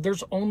 You know,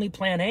 there's only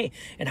plan A.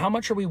 And how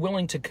much are we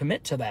willing to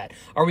commit to that?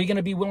 Are we going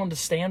to be willing to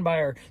stand by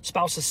our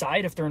spouse's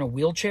side if they're in a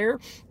wheelchair?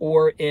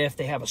 Or if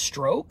they have a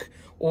stroke,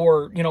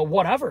 or, you know,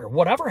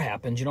 whatever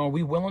happens, you know, are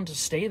we willing to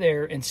stay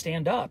there and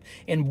stand up?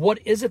 And what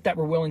is it that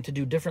we're willing to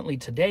do differently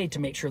today to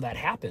make sure that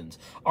happens?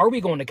 Are we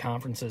going to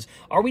conferences?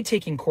 Are we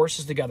taking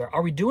courses together?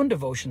 Are we doing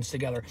devotions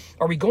together?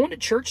 Are we going to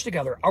church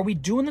together? Are we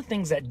doing the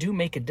things that do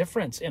make a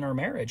difference in our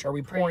marriage? Are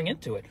we pouring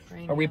into it?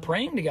 Are we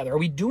praying together? Are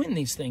we doing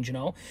these things, you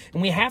know?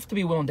 And we have to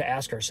be willing to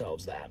ask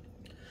ourselves that.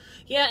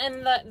 Yeah,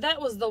 and that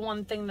was the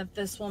one thing that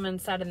this woman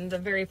said in the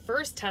very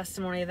first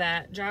testimony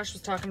that Josh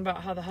was talking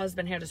about, how the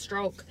husband had a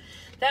stroke.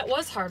 That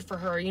was hard for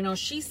her. You know,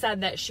 she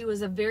said that she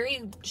was a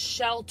very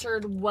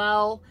sheltered,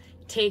 well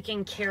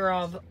taken care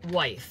of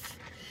wife.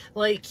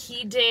 Like,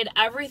 he did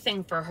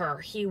everything for her.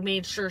 He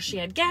made sure she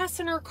had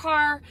gas in her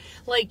car.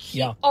 Like,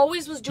 he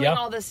always was doing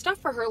all this stuff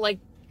for her, like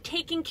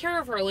taking care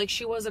of her like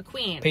she was a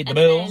queen. Paid the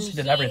bills,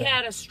 did everything. He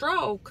had a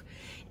stroke,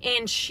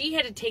 and she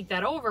had to take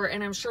that over,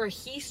 and I'm sure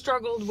he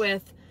struggled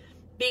with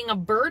being a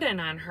burden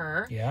on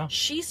her. Yeah.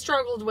 She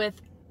struggled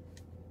with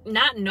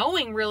not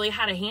knowing really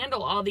how to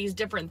handle all these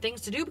different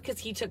things to do, because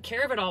he took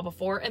care of it all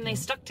before, and they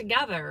stuck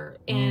together,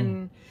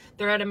 and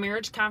they're at a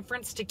marriage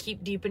conference to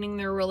keep deepening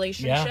their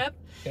relationship.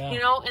 You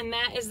know, and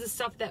that is the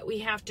stuff that we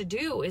have to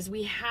do, is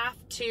we have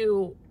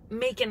to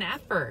make an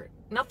effort.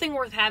 Nothing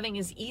worth having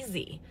is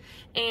easy,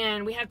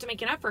 and we have to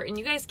make an effort. And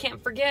you guys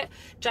can't forget,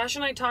 Josh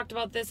and I talked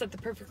about this at the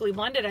Perfectly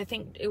Blended. I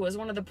think it was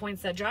one of the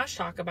points that Josh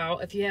talked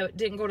about. If you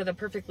didn't go to the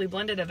Perfectly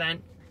Blended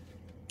event,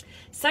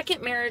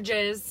 second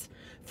marriages,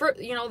 for,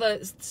 you know,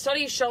 the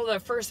studies show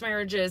that first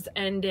marriages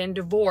end in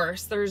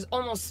divorce. There's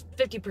almost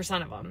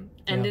 50% of them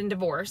end in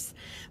divorce.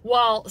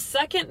 While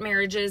second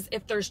marriages,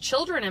 if there's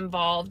children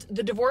involved,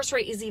 the divorce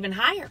rate is even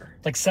higher.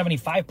 Like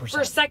 75%.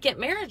 For second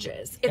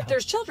marriages, if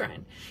there's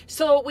children.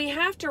 So we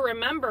have to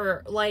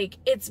remember, like,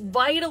 it's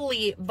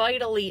vitally,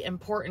 vitally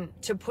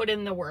important to put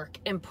in the work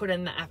and put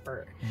in the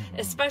effort,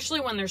 especially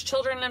when there's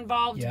children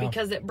involved,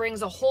 because it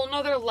brings a whole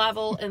nother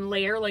level and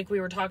layer, like we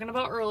were talking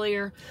about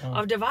earlier,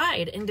 of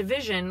divide and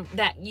division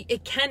that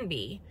it can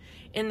be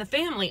in the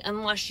family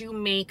unless you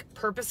make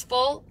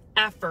purposeful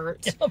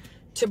effort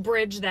to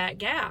bridge that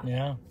gap.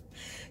 Yeah,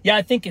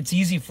 I think it's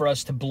easy for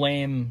us to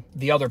blame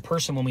the other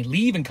person when we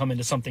leave and come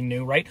into something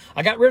new, right?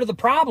 I got rid of the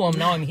problem,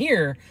 now I'm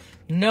here.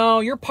 No,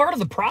 you're part of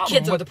the problem.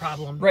 Kids are the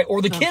problem. Right,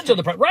 or the kids are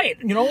the problem. Right,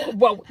 you know,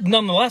 well,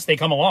 nonetheless, they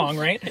come along,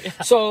 right?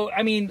 So,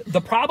 I mean, the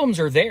problems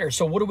are there,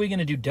 so what are we going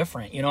to do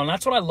different? You know, and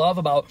that's what I love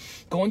about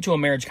going to a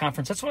marriage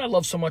conference. That's what I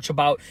love so much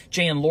about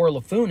Jay and Laura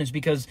LaFoon, is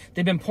because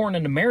they've been pouring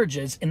into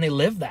marriages, and they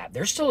live that.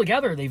 They're still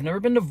together. They've never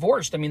been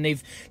divorced. I mean,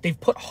 they've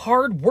put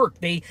hard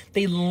work. They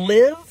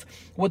live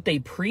what they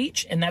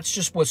preach, and that's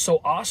just what's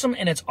so awesome.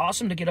 And it's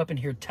awesome to get up and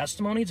hear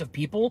testimonies of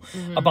people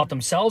about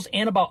themselves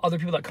and about other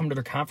people that come to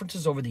their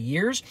conferences over the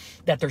years,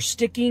 that they're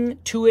sticking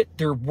to it,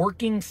 they're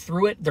working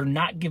through it, they're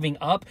not giving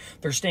up,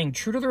 they're staying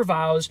true to their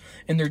vows,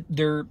 and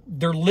they're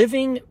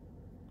living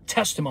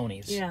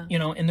testimonies, you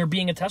know, and they're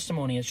being a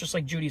testimony. It's just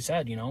like Judy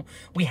said, you know,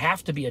 we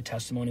have to be a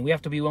testimony. We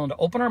have to be willing to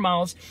open our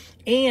mouths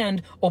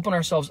and open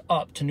ourselves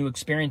up to new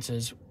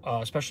experiences,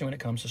 especially when it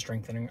comes to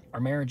strengthening our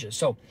marriages.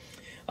 So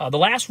the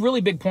last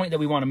really big point that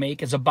we want to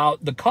make is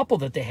about the couple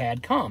that they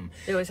had come.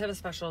 They always have a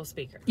special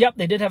speaker. Yep,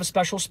 they did have a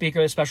special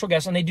speaker, a special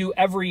guest, and they do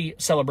every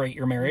Celebrate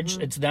Your Marriage.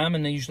 It's them,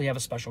 and they usually have a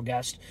special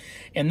guest.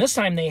 And this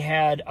time they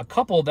had a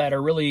couple that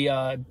are really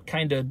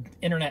kind of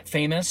internet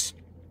famous.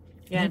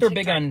 Yeah, I think they're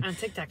big on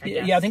TikTok, I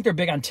guess. Yeah, I think they're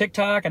big on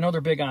TikTok. I know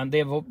they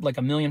have like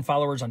 1 million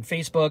followers on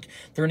Facebook.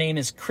 Their name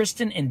is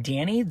Kristen and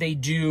Danny. They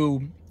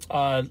do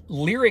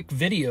lyric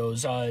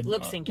videos,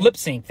 lip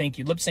sync, thank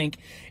you, lip sync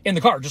in the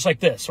car, just like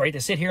this, right? They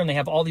sit here and they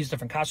have all these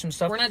different costume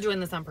stuff. We're not doing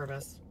this on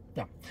purpose.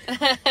 No,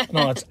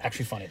 no, that's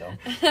actually funny though.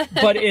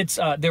 But it's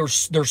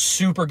they're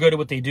super good at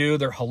what they do.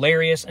 They're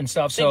hilarious and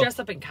stuff. So they dress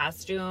up in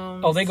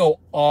costumes. Oh, they go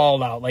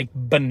all out, like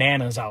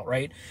bananas out,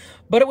 right?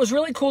 But it was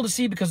really cool to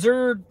see because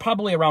they're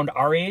probably around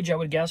our age, I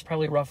would guess,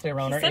 probably roughly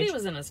around our age. He said he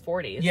was in his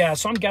 40s. Yeah,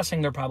 so I'm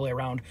guessing they're probably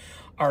around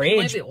our age. He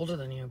might be older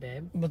than you,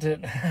 babe. But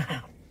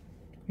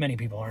many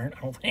people aren't, I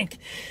don't think.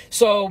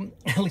 So,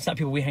 at least not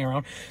people we hang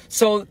around.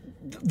 So,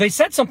 they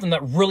said something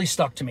that really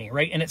stuck to me,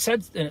 right? And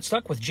it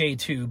stuck with Jay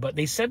too, but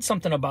they said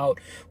something about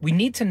we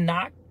need to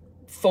not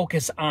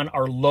focus on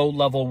our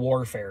low-level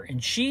warfare.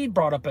 And she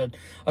brought up a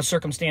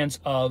circumstance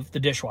of the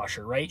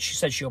dishwasher, right? She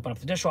said she opened up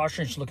the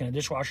dishwasher and she's looking at the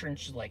dishwasher and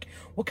she's like,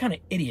 what kind of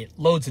idiot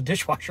loads a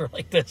dishwasher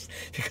like this?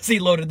 Because he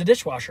loaded the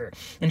dishwasher.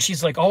 And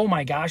she's like, oh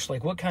my gosh,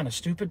 like what kind of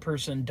stupid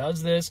person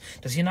does this?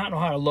 Does he not know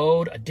how to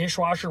load a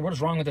dishwasher? What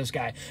is wrong with this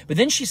guy? But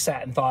then she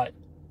sat and thought,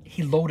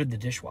 he loaded the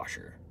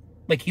dishwasher.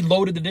 Like, he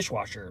loaded the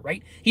dishwasher,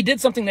 right? He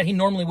did something that he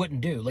normally wouldn't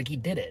do. Like, he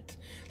did it.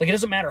 Like, it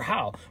doesn't matter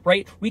how,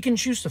 right? We can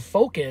choose to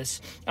focus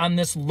on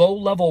this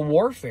low-level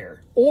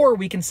warfare. Or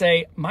we can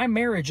say, my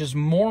marriage is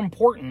more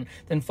important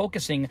than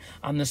focusing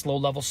on this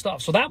low-level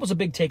stuff. So that was a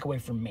big takeaway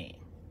from me.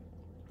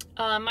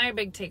 My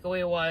big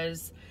takeaway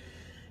was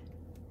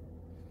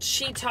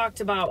she talked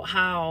about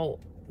how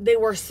they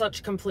were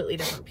such completely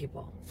different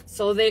people.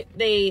 So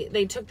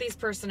they took these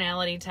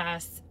personality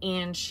tests,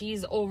 and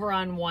she's over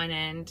on one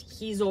end,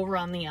 he's over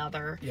on the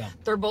other. Yeah.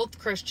 They're both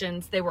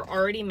Christians. They were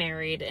already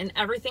married, and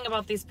everything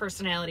about these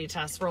personality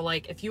tests were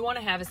like, if you want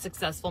to have a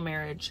successful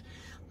marriage,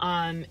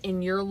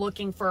 and you're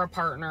looking for a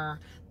partner,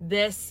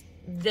 this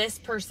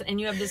person, and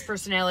you have this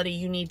personality,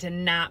 you need to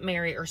not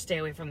marry or stay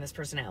away from this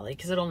personality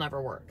because it'll never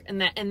work.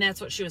 And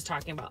that's what she was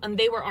talking about. And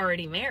they were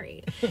already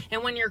married.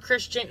 And when you're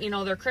Christian,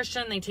 they're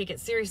Christian, they take it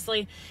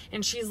seriously.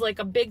 And she's like,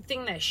 a big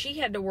thing that she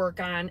had to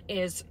work on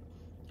is,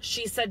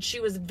 she said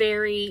she's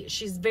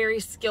very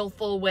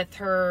skillful with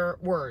her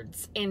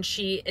words, and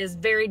she is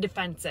very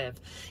defensive,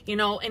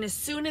 and as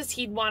soon as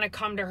he'd want to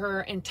come to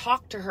her and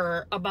talk to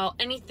her about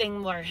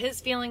anything where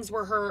his feelings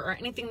were hurt or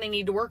anything they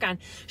need to work on,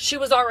 she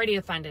was already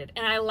offended.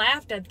 And I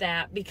laughed at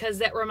that because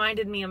that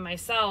reminded me of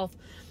myself.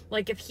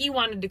 Like, if he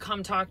wanted to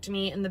come talk to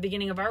me in the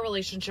beginning of our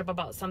relationship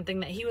about something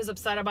that he was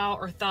upset about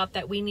or thought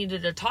that we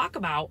needed to talk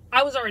about,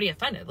 I was already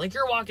offended. Like,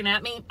 you're walking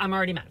at me, I'm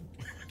already mad.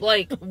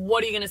 Like,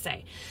 what are you going to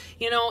say?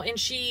 And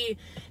she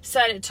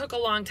said it took a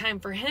long time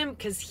for him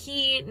because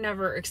he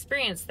never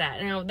experienced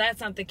that.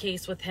 That's not the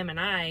case with him and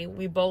I.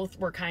 We both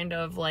were kind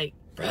of like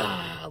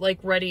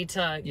ready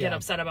to get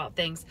upset about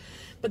things.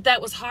 But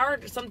that was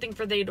hard, something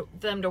for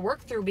them to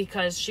work through,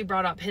 because she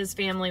brought up his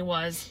family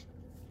was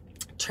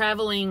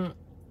traveling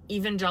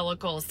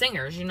evangelical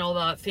singers,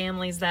 the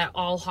families that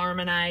all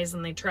harmonize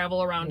and they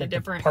travel around to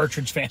different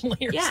Partridge Family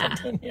or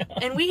something. Yeah.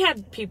 And we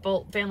had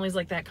families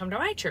like that come to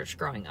my church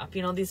growing up.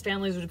 These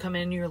families would come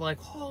in and you're like,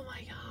 oh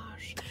my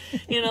gosh,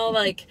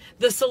 like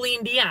the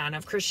Celine Dion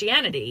of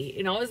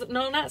Christianity. No,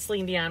 not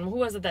Celine Dion. Who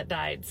was it that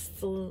died?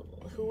 Who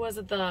was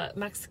it? The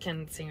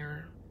Mexican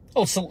singer.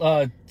 Oh,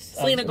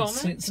 Selena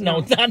Gomez?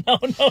 No.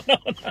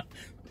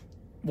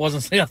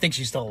 Wasn't Selena. I think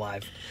she's still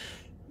alive.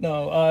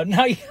 No,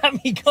 now you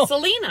got me going.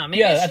 Selena,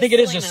 maybe. Yeah, I think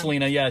it is just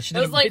Selena. Yeah, it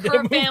was like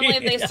her family.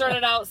 They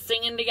started out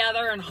singing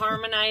together and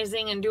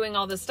harmonizing and doing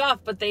all this stuff,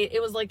 but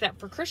it was like that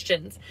for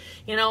Christians,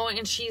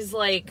 And she's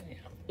like,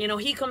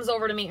 he comes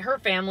over to meet her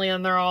family,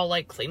 and they're all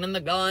like cleaning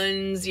the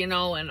guns, and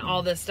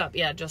all this stuff.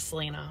 Yeah, just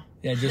Selena.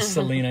 Yeah, just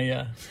Selena.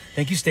 Yeah.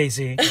 Thank you,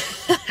 Stacy.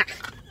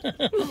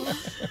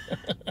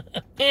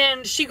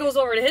 And she goes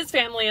over to his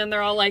family, and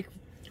they're all like,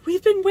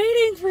 we've been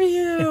waiting for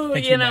you,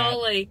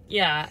 Matt.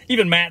 Yeah.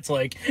 Even Matt's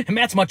like, and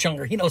Matt's much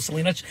younger. He knows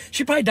Selena.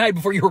 She probably died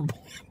before you were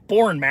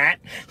born, Matt.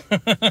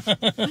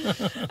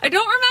 I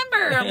don't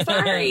remember. I'm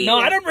sorry. No,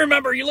 I don't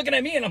remember. You're looking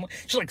at me, and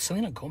she's like,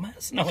 Selena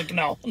Gomez? No,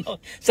 no.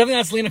 Something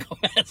not Selena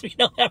Gomez. We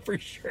know that for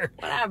sure.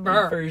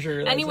 Whatever. For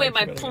sure. Anyway,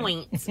 my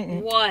point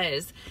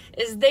is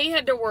they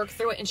had to work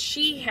through it, and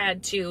she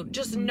had to,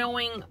 just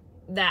knowing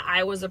that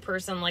I was a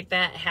person like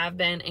that, have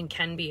been and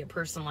can be a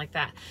person like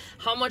that,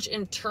 how much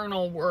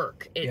internal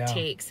work it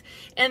takes.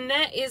 And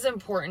that is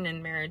important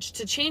in marriage,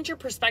 to change your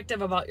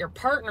perspective about your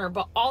partner,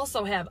 but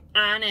also have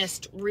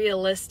honest,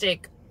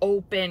 realistic,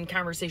 open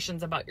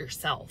conversations about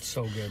yourself.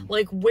 So good.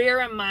 Like,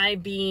 where am I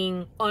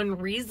being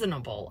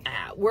unreasonable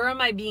at? Where am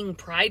I being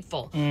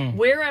prideful?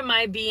 Where am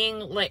I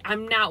being like,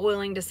 I'm not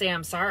willing to say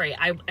I'm sorry?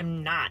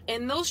 I'm not.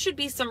 And those should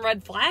be some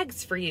red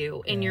flags for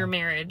you in your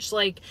marriage.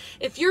 Like,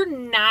 if you're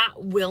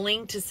not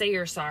willing to say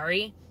you're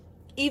sorry,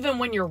 even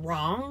when you're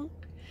wrong,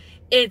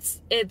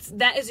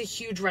 that is a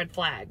huge red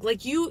flag.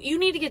 Like, you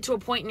need to get to a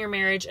point in your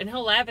marriage, and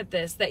he'll laugh at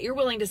this, that you're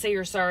willing to say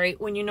you're sorry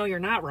when you know you're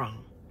not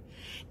wrong.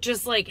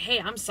 Just like, hey,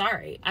 I'm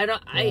sorry.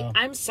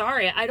 I'm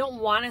sorry. I don't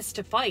want us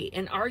to fight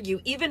and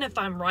argue. Even if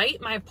I'm right,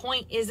 my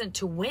point isn't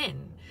to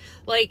win.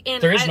 Like, and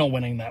there is no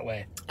winning that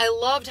way. I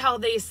loved how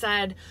they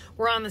said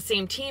we're on the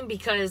same team,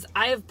 because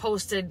I have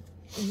posted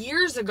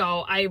years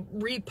ago, I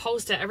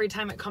repost it every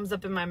time it comes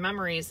up in my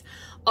memories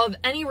of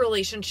any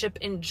relationship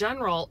in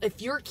general. If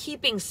you're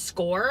keeping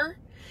score,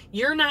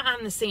 you're not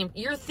on the same,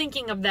 you're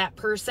thinking of that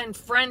person,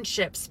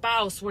 friendship,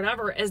 spouse,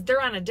 whatever, as they're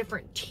on a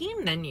different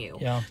team than you.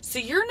 Yeah. So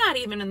you're not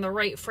even in the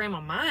right frame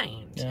of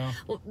mind. Yeah.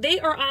 Well, they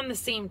are on the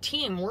same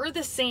team. We're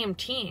the same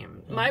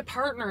team. My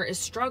partner is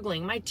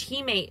struggling. My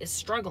teammate is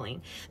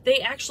struggling. They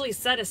actually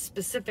said a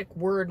specific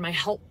word, my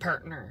help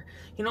partner.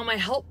 My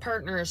help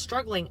partner is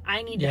struggling.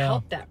 I need to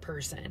help that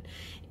person.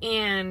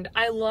 And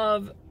I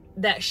love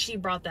that she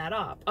brought that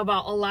up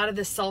about a lot of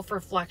the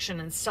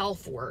self-reflection and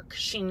self-work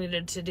she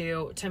needed to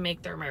do to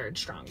make their marriage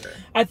stronger.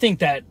 I think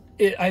that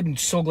I'm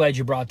so glad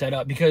you brought that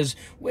up, because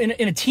in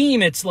a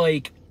team, it's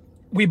like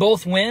we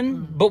both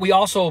win, but we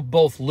also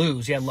both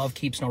lose. Yeah, love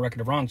keeps no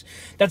record of wrongs.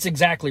 That's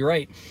exactly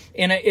right.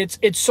 And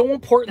it's so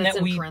important That's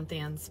that in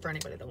Corinthians for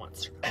anybody that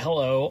wants to.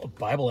 Hello, a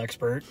Bible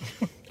expert.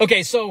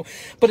 Okay, so,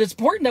 but it's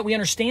important that we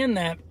understand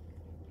that,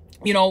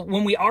 you know,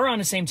 when we are on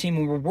the same team,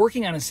 when we're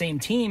working on the same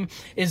team,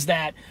 is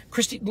that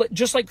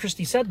just like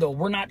Christy said, though,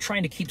 we're not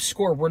trying to keep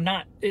score. We're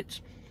not,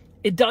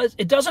 it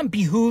doesn't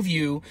behoove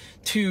you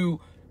to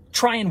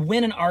try and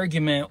win an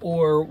argument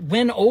or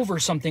win over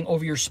something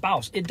over your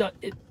spouse.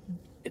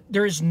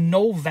 There is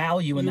no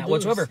value in that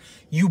whatsoever.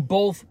 You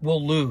both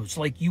will lose.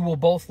 Like, you will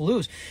both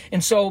lose.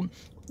 And so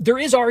there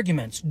is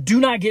arguments. Do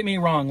not get me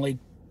wrong. Like,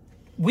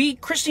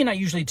 Christy and I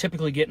usually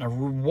typically get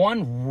in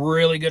one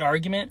really good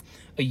argument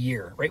a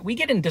year, right? We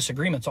get in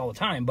disagreements all the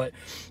time, but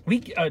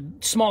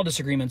small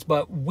disagreements,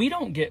 but we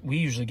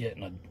usually get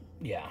in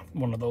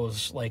one of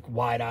those, like,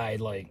 wide-eyed,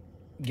 like,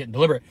 getting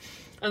deliberate.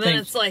 And then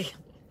it's like,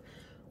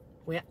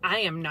 I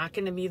am not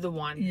going to be the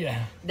one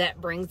that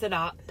brings it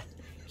up.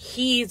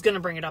 He's going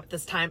to bring it up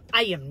this time.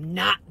 I am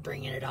not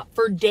bringing it up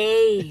for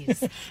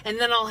days. And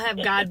then I'll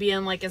have God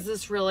being like, is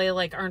this really,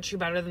 like, aren't you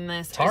better than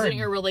this? Isn't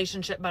your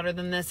relationship better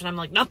than this? And I'm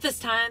like, not this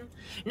time.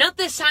 Not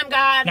this time,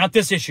 God. Not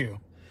this issue.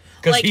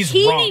 Because like,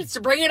 he wrong. Needs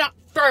to bring it up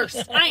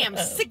first. I am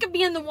sick of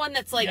being the one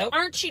that's like,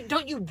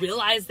 don't you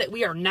realize that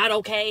we are not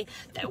okay?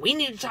 That we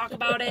need to talk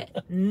about it?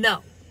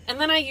 No. And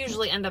then I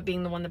usually end up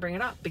being the one to bring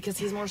it up because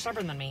he's more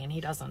stubborn than me and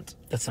he doesn't.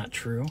 That's not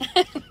true.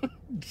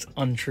 It's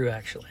untrue,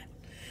 actually.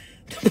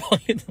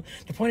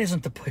 The point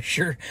isn't to push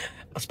your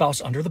spouse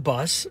under the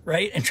bus,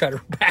 right? And try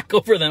to back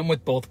over them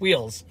with both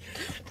wheels,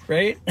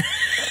 right?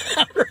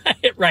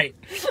 right.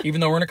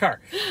 Even though we're in a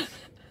car.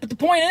 But the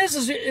point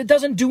is it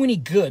doesn't do any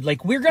good.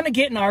 Like, we're going to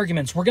get in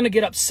arguments. We're going to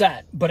get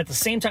upset. But at the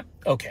same time,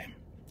 okay,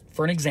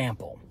 for an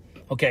example.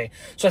 Okay,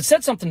 so I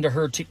said something to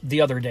her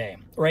the other day,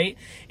 right?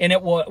 And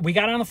we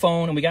got on the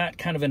phone and we got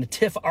kind of in a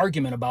tiff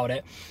argument about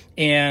it.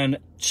 And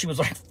she was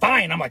like,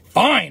 fine. I'm like,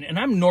 fine. And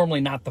I'm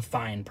normally not the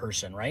fine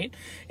person, right?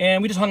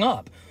 And we just hung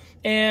up.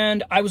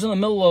 And I was in the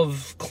middle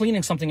of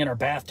cleaning something in our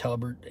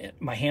bathtub.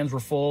 My hands were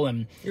full.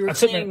 And you were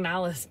cleaning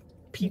Nala's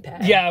pee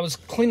pad. Yeah, I was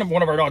cleaning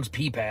one of our dog's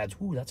pee pads.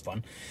 Ooh, that's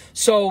fun.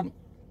 So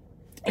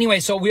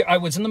anyway, I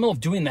was in the middle of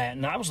doing that.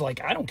 And I was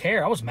like, I don't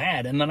care. I was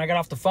mad. And then I got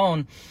off the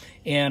phone.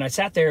 And I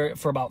sat there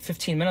for about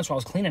 15 minutes while I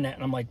was cleaning it,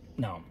 and I'm like,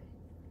 no,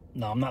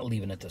 I'm not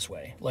leaving it this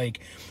way. Like,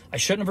 I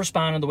shouldn't have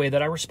responded the way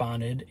that I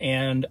responded.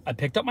 And I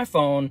picked up my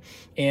phone,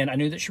 and I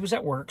knew that she was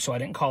at work, so I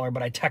didn't call her,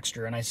 but I texted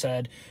her, and I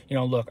said, you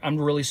know, look, I'm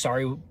really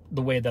sorry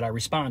the way that I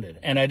responded.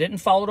 And I didn't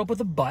follow it up with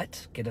a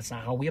but. Okay, that's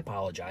not how we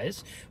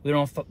apologize. We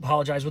don't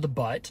apologize with a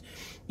but.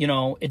 You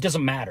know, it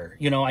doesn't matter.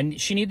 You know,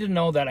 she needed to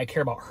know that I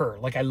care about her.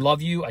 Like, I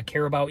love you, I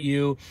care about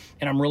you,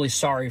 and I'm really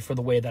sorry for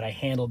the way that I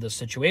handled this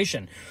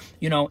situation.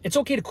 You know, it's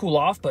okay to cool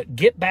off, but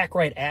get back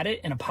right at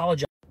it and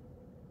apologize.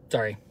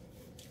 Sorry.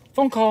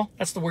 Phone call.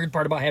 That's the weird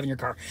part about having your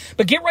car.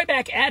 But get right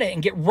back at it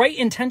and get right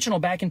intentional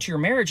back into your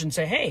marriage and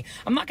say, hey,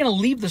 I'm not going to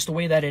leave this the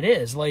way that it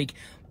is. Like,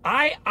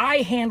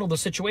 I handled the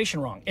situation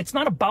wrong. It's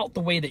not about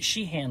the way that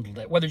she handled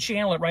it. Whether she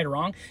handled it right or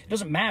wrong, it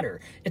doesn't matter.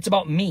 It's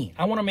about me.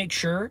 I want to make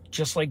sure,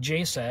 just like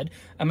Jay said,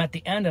 I'm at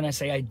the end and I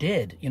say I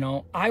did. You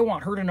know, I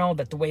want her to know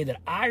that the way that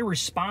I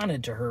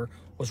responded to her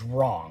was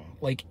wrong.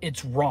 Like,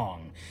 it's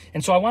wrong.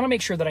 And so I want to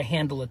make sure that I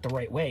handle it the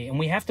right way. And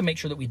we have to make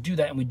sure that we do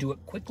that, and we do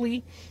it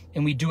quickly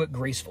and we do it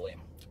gracefully.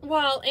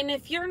 Well, and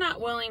if you're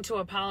not willing to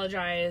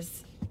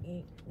apologize,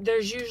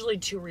 there's usually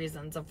two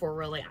reasons, if we're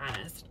really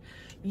honest.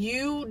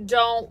 You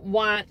don't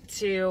want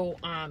to,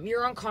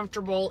 you're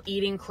uncomfortable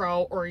eating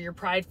crow, or you're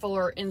prideful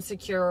or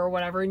insecure or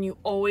whatever, and you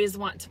always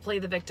want to play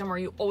the victim, or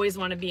you always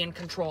want to be in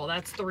control.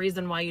 That's the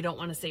reason why you don't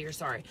want to say you're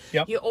sorry.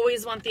 Yep. You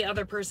always want the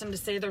other person to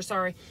say they're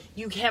sorry.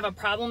 You have a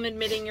problem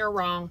admitting you're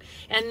wrong,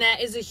 and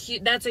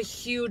that's a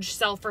huge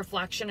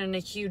self-reflection and a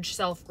huge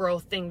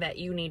self-growth thing that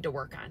you need to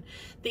work on.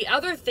 The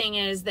other thing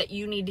is that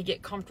you need to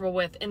get comfortable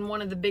with, and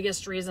one of the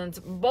biggest reasons,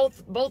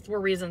 both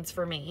were reasons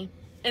for me,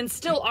 and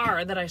still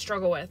are, that I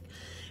struggle with.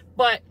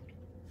 But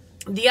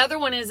the other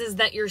one is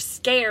that you're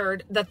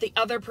scared that the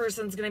other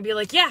person's going to be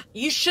like, yeah,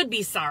 you should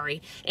be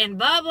sorry, and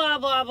blah, blah,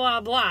 blah, blah,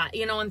 blah,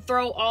 you know, and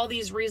throw all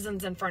these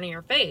reasons in front of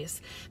your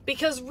face.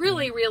 Because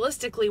really,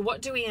 realistically,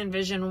 what do we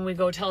envision when we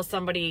go tell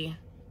somebody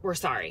we're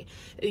sorry?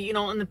 You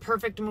know, in the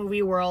perfect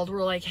movie world,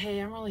 we're like, hey,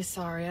 I'm really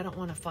sorry, I don't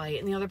want to fight.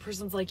 And the other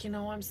person's like, you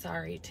know, I'm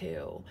sorry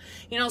too.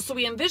 You know, so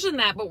we envision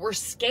that, but we're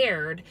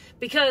scared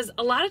because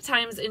a lot of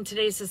times in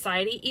today's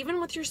society, even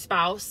with your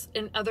spouse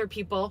and other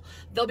people,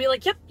 they'll be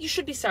like, yep, you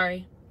should be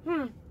sorry.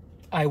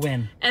 I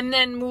win. And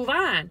then move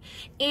on.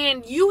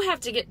 And you have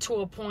to get to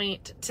a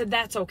point to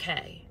that's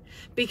okay.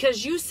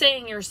 Because you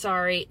saying you're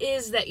sorry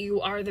is that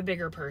you are the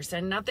bigger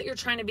person. Not that you're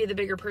trying to be the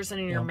bigger person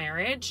in your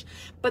marriage,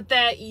 but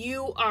that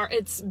you are,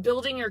 it's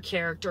building your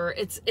character.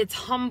 It's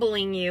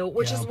humbling you,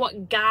 which is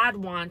what God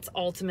wants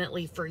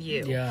ultimately for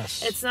you.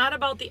 Yes. It's not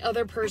about the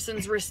other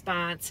person's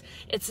response.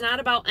 It's not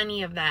about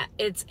any of that.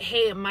 It's,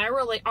 hey,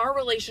 our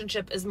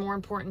relationship is more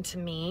important to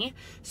me,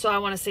 so I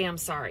want to say I'm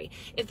sorry.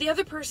 If the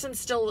other person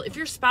if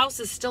your spouse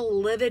is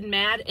still livid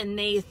mad and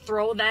they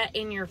throw that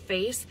in your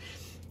face,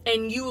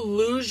 and you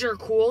lose your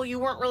cool, you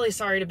weren't really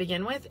sorry to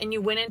begin with, and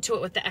you went into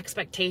it with the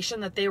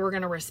expectation that they were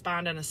going to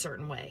respond in a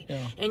certain way.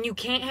 Yeah. And you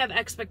can't have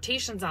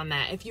expectations on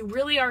that. If you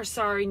really are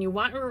sorry and you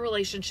want your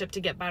relationship to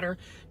get better,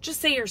 just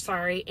say you're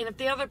sorry. And if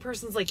the other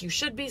person's like, you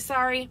should be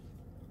sorry,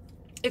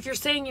 if you're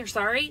saying you're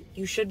sorry,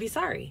 you should be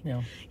sorry.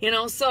 Yeah. You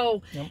know,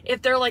 so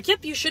if they're like,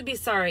 yep, you should be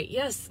sorry.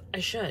 Yes, I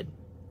should.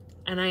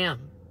 And I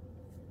am.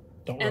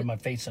 Don't rub my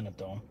face in it,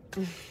 though.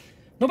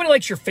 Nobody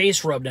likes your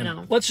face rubbed in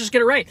it. Let's just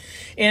get it right.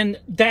 And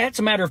that's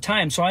a matter of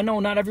time. So I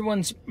know not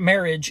everyone's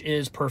marriage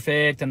is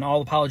perfect and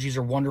all apologies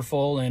are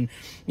wonderful. And,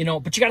 you know,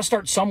 but you got to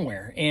start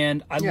somewhere.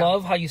 And I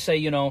love how you say,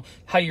 you know,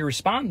 how you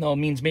respond, though,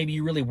 means maybe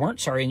you really weren't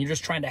sorry and you're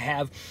just trying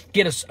to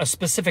get a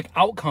specific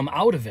outcome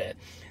out of it.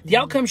 The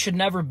outcome should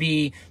never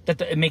be that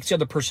it makes the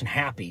other person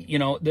happy. You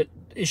know, that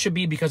it should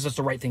be because it's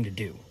the right thing to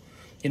do.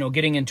 You know,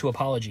 getting into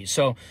apologies.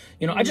 So,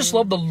 you know, I just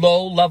love the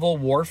low-level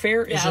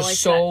warfare. It's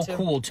just so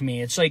cool to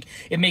me. It's like,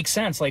 it makes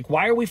sense. Like,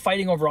 why are we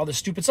fighting over all this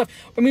stupid stuff?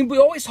 I mean, we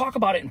always talk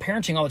about it in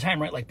parenting all the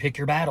time, right? Like, pick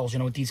your battles, you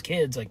know, with these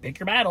kids. Like, pick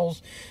your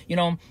battles, you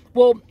know.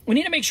 Well, we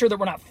need to make sure that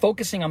we're not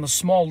focusing on the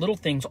small little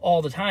things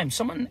all the time.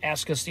 Someone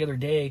asked us the other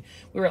day,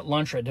 we were at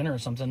lunch or at dinner or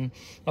something,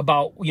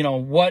 about, you know,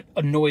 what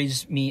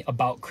annoys me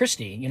about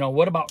Christy. You know,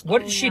 what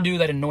did she do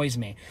that annoys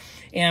me?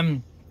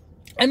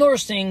 And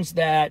there's things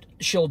that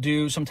she'll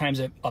do sometimes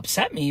that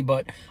upset me,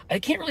 but I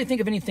can't really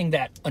think of anything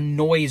that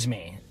annoys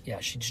me. Yeah,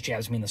 she just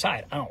jabs me in the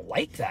side. I don't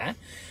like that.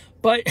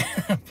 But,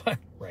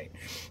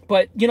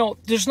 But, you know,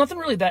 there's nothing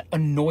really that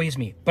annoys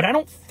me. But I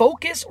don't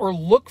focus or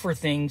look for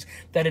things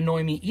that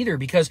annoy me either,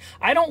 because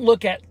I don't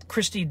look at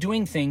Christy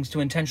doing things to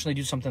intentionally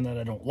do something that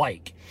I don't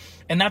like.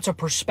 And that's a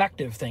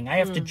perspective thing. I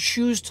have to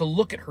choose to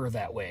look at her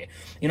that way.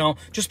 You know,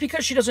 just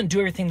because she doesn't do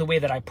everything the way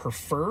that I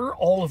prefer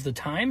all of the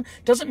time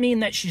doesn't mean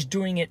that she's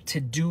doing it to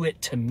do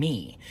it to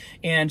me.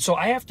 And so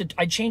I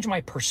change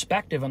my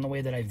perspective on the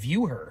way that I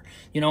view her.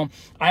 You know,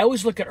 I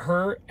always look at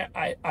her.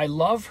 I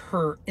love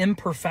her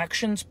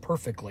imperfections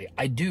perfectly.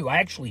 I do. I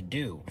actually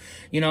do.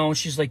 You know,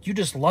 she's like, you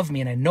just love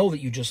me. And I know that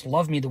you just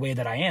love me the way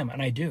that I am.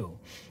 And I do.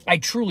 I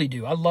truly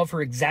do. I love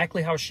her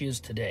exactly how she is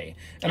today.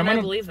 And I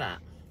believe that.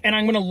 And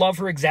I'm going to love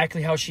her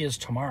exactly how she is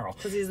tomorrow.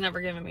 Because he's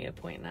never given me a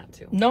point in that,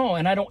 too. No,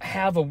 and I don't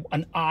have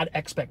an odd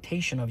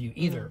expectation of you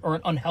either, or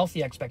an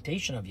unhealthy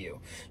expectation of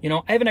you. You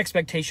know, I have an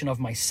expectation of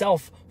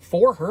myself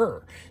for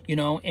her, you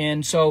know.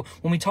 And so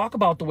when we talk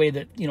about the way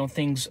that, you know,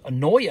 things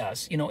annoy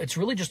us, you know, it's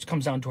really just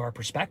comes down to our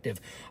perspective.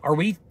 Are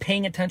we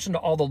paying attention to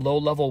all the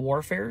low-level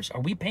warfares?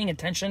 Are we paying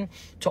attention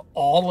to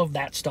all of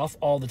that stuff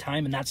all the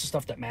time, and that's the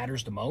stuff that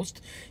matters the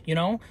most, you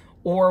know?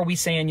 Or are we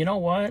saying, you know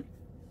what?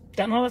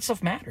 None of that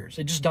stuff matters.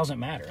 It just doesn't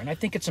matter. And I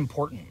think it's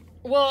important.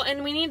 Well,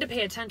 and we need to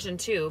pay attention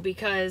too,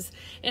 because,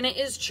 and it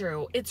is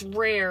true, it's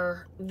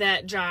rare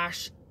that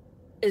Josh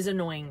is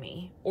annoying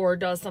me or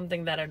does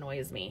something that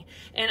annoys me.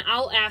 And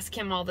I'll ask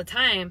him all the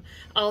time,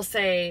 I'll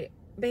say,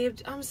 babe,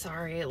 I'm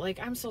sorry. Like,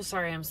 I'm so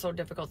sorry. I'm so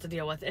difficult to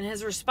deal with. And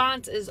his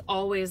response is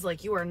always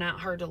like, you are not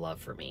hard to love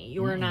for me.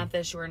 You are not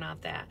this, you are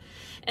not that.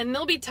 And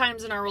there'll be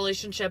times in our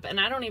relationship, and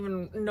I don't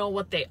even know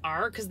what they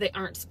are because they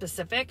aren't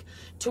specific,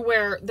 to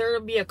where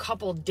there'll be a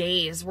couple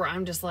days where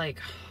I'm just like,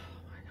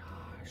 oh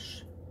my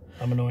gosh.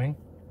 I'm annoying?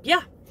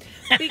 Yeah.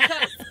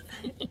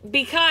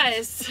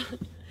 Because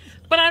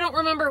but I don't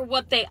remember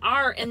what they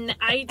are. And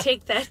I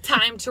take that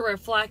time to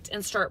reflect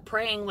and start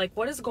praying, like,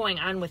 what is going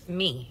on with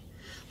me?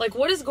 Like,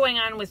 what is going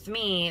on with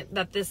me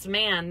that this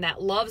man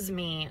that loves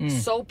me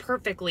so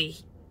perfectly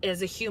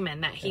as a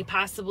human that he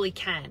possibly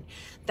can,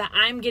 that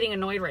I'm getting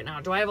annoyed right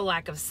now? Do I have a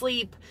lack of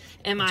sleep?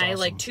 Am I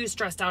like too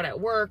stressed out at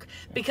work?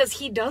 Because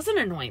he doesn't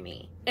annoy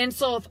me. And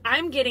so if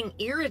I'm getting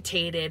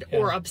irritated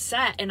or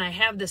upset and I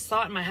have this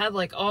thought in my head,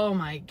 like, oh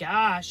my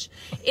gosh,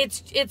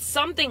 it's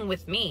something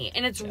with me.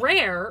 And it's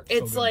rare.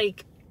 It's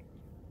like,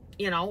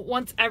 you know,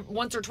 once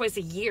or twice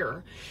a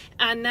year.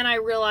 And then I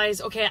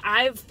realize, okay,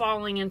 I've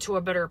fallen into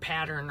a better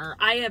pattern, or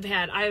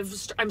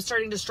I'm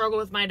starting to struggle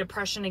with my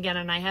depression again,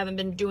 and I haven't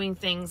been doing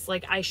things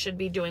like I should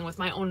be doing with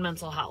my own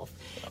mental health.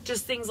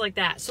 Just things like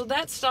that. So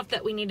that's stuff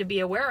that we need to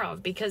be aware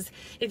of, because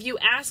if you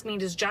ask me,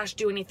 does Josh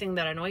do anything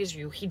that annoys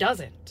you? He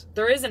doesn't.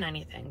 There isn't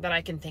anything that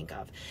I can think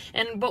of.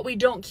 But we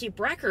don't keep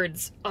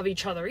records of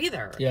each other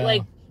either. Yeah.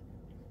 Like,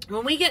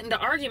 when we get into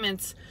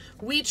arguments,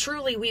 we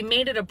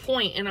made it a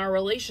point in our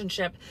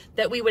relationship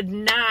that we would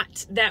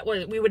not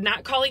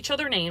call each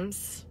other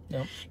names.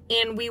 Yep.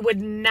 And we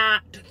would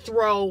not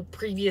throw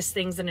previous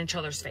things in each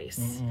other's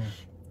face.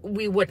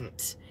 we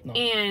wouldn't. No.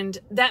 And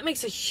that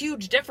makes a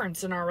huge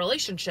difference in our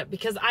relationship,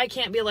 because I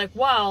can't be like,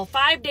 well,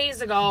 5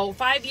 days ago,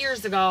 5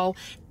 years ago,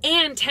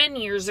 and 10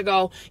 years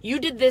ago, you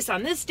did this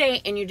on this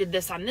day, and you did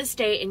this on this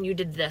day, and you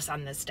did this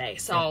on this day.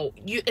 So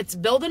it's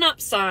building up,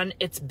 son.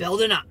 It's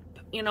building up.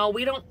 You know,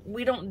 we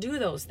don't do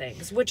those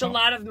things, which a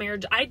lot of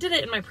marriage, I did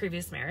it in my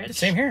previous marriage.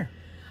 Same here.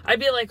 I'd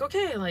be like,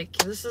 okay, like,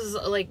 this is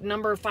like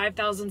number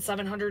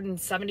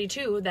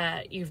 5,772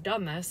 that you've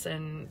done this,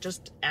 and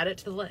just add it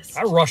to the list.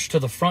 I rushed to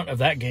the front of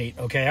that gate.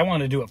 Okay. I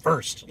wanted to do it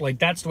first. Like,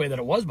 that's the way that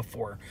it was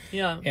before.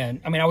 Yeah. And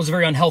I mean, I was a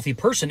very unhealthy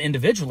person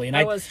individually. And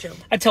I was too.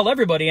 I tell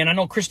everybody, and I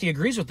know Christy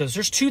agrees with this,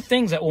 there's two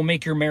things that will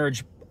make your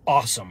marriage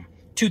awesome.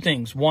 Two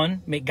things.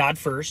 One, make God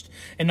first.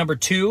 And number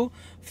two,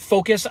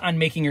 focus on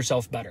making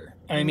yourself better.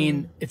 I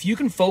mean, if you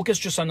can focus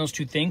just on those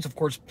two things, of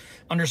course,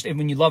 understand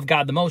when you love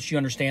God the most, you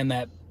understand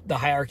that the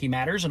hierarchy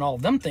matters and all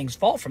of them things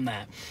fall from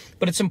that.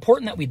 But it's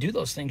important that we do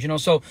those things, you know.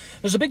 So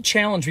there's a big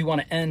challenge we want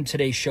to end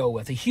today's show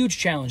with, a huge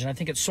challenge. And I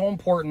think it's so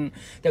important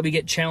that we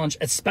get challenged,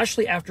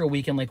 especially after a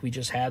weekend like we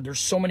just had. There's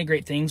so many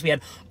great things. We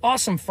had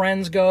awesome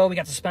friends go. We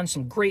got to spend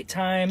some great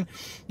time.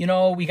 You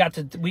know,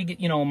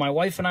 my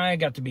wife and I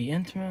got to be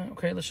intimate.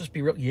 Okay, let's just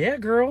be real. Yeah,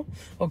 girl.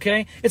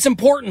 Okay. It's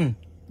important.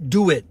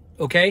 Do it.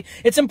 Okay.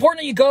 It's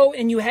important that you go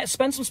and you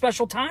spend some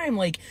special time,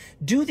 like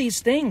do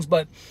these things,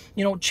 but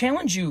you know,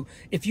 challenge you.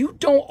 If you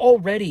don't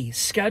already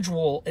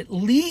schedule at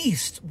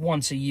least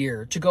once a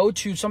year to go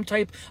to some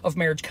type of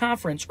marriage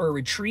conference or a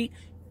retreat,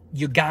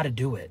 you got to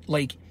do it.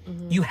 Like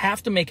you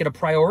have to make it a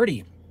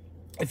priority.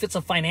 If it's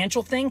a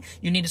financial thing,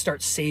 you need to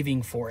start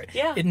saving for it.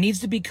 Yeah. It needs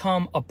to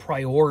become a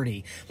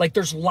priority. Like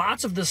there's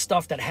lots of this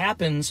stuff that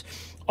happens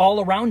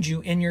all around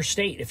you in your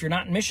state. If you're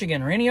not in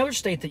Michigan or any other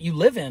state that you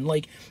live in,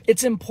 like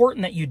it's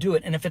important that you do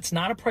it. And if it's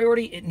not a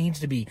priority, it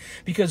needs to be,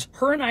 because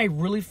her and I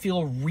really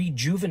feel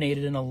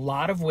rejuvenated in a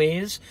lot of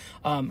ways,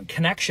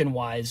 connection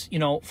wise, you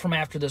know, from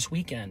after this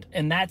weekend.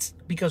 And that's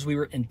because we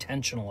were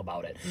intentional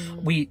about it.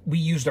 We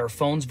used our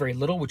phones very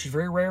little, which is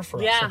very rare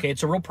for us. Okay.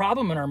 It's a real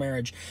problem in our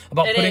marriage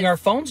about putting our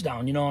phones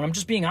down, you know, and I'm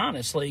just being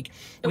honest. Like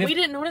we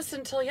didn't notice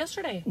until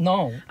yesterday.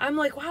 No. I'm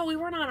like, wow, we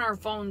weren't on our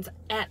phones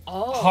at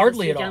all.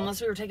 Hardly at all.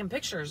 Unless we were taking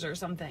pictures or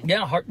something.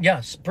 Yeah,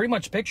 yes, pretty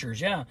much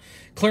pictures, yeah.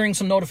 Clearing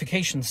some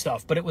notification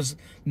stuff, but it was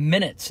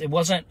minutes. It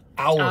wasn't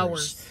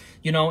hours.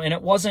 You know, and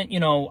it wasn't,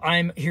 you know,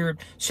 I'm here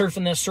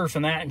surfing this,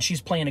 surfing that, and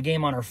she's playing a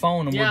game on her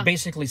phone, and we're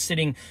basically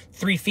sitting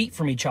 3 feet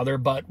from each other,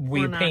 but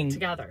we're paying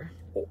together.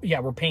 Yeah,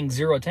 we're paying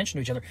zero attention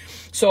to each other.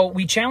 So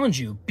we challenge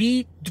you,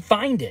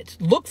 find it,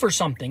 look for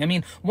something. I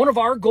mean, one of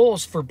our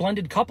goals for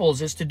blended couples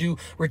is to do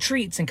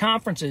retreats and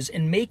conferences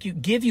and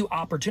give you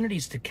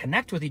opportunities to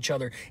connect with each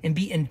other and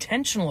be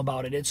intentional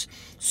about it. It's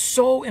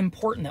so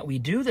important that we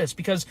do this,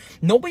 because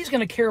nobody's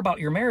going to care about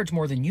your marriage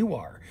more than you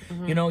are.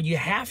 You know, you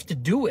have to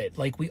do it.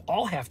 Like we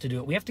all have to do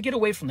it. We have to get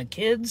away from the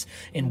kids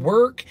and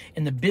work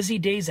and the busy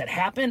days that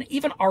happen.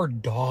 Even our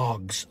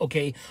dogs,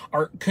 okay,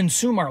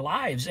 consume our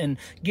lives, and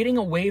getting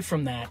away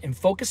from that and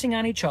focusing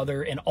on each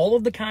other, and all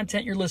of the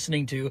content you're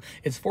listening to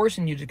is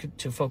forcing you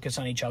to focus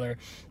on each other,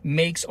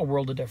 makes a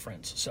world of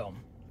difference. So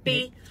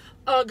be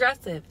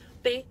aggressive.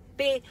 Be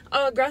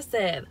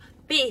aggressive.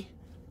 Be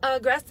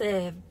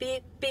aggressive.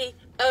 Be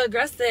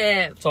aggressive.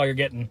 That's all you're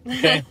getting.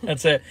 Okay,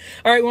 that's it.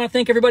 All right, we want to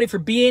thank everybody for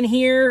being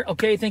here.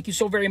 Okay, thank you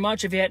so very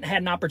much. If you hadn't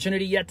had an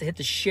opportunity yet to hit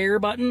the share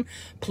button,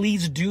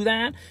 please do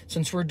that.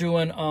 Since we're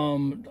doing,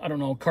 I don't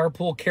know,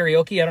 carpool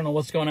karaoke. I don't know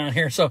what's going on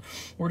here. So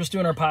we're just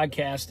doing our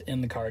podcast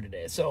in the car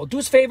today. So do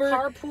us a favor.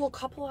 Carpool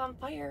couple on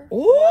fire.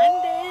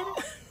 Ooh.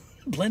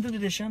 Blended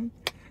edition.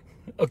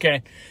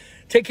 Okay.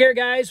 Take care,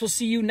 guys. We'll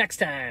see you next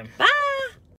time. Bye.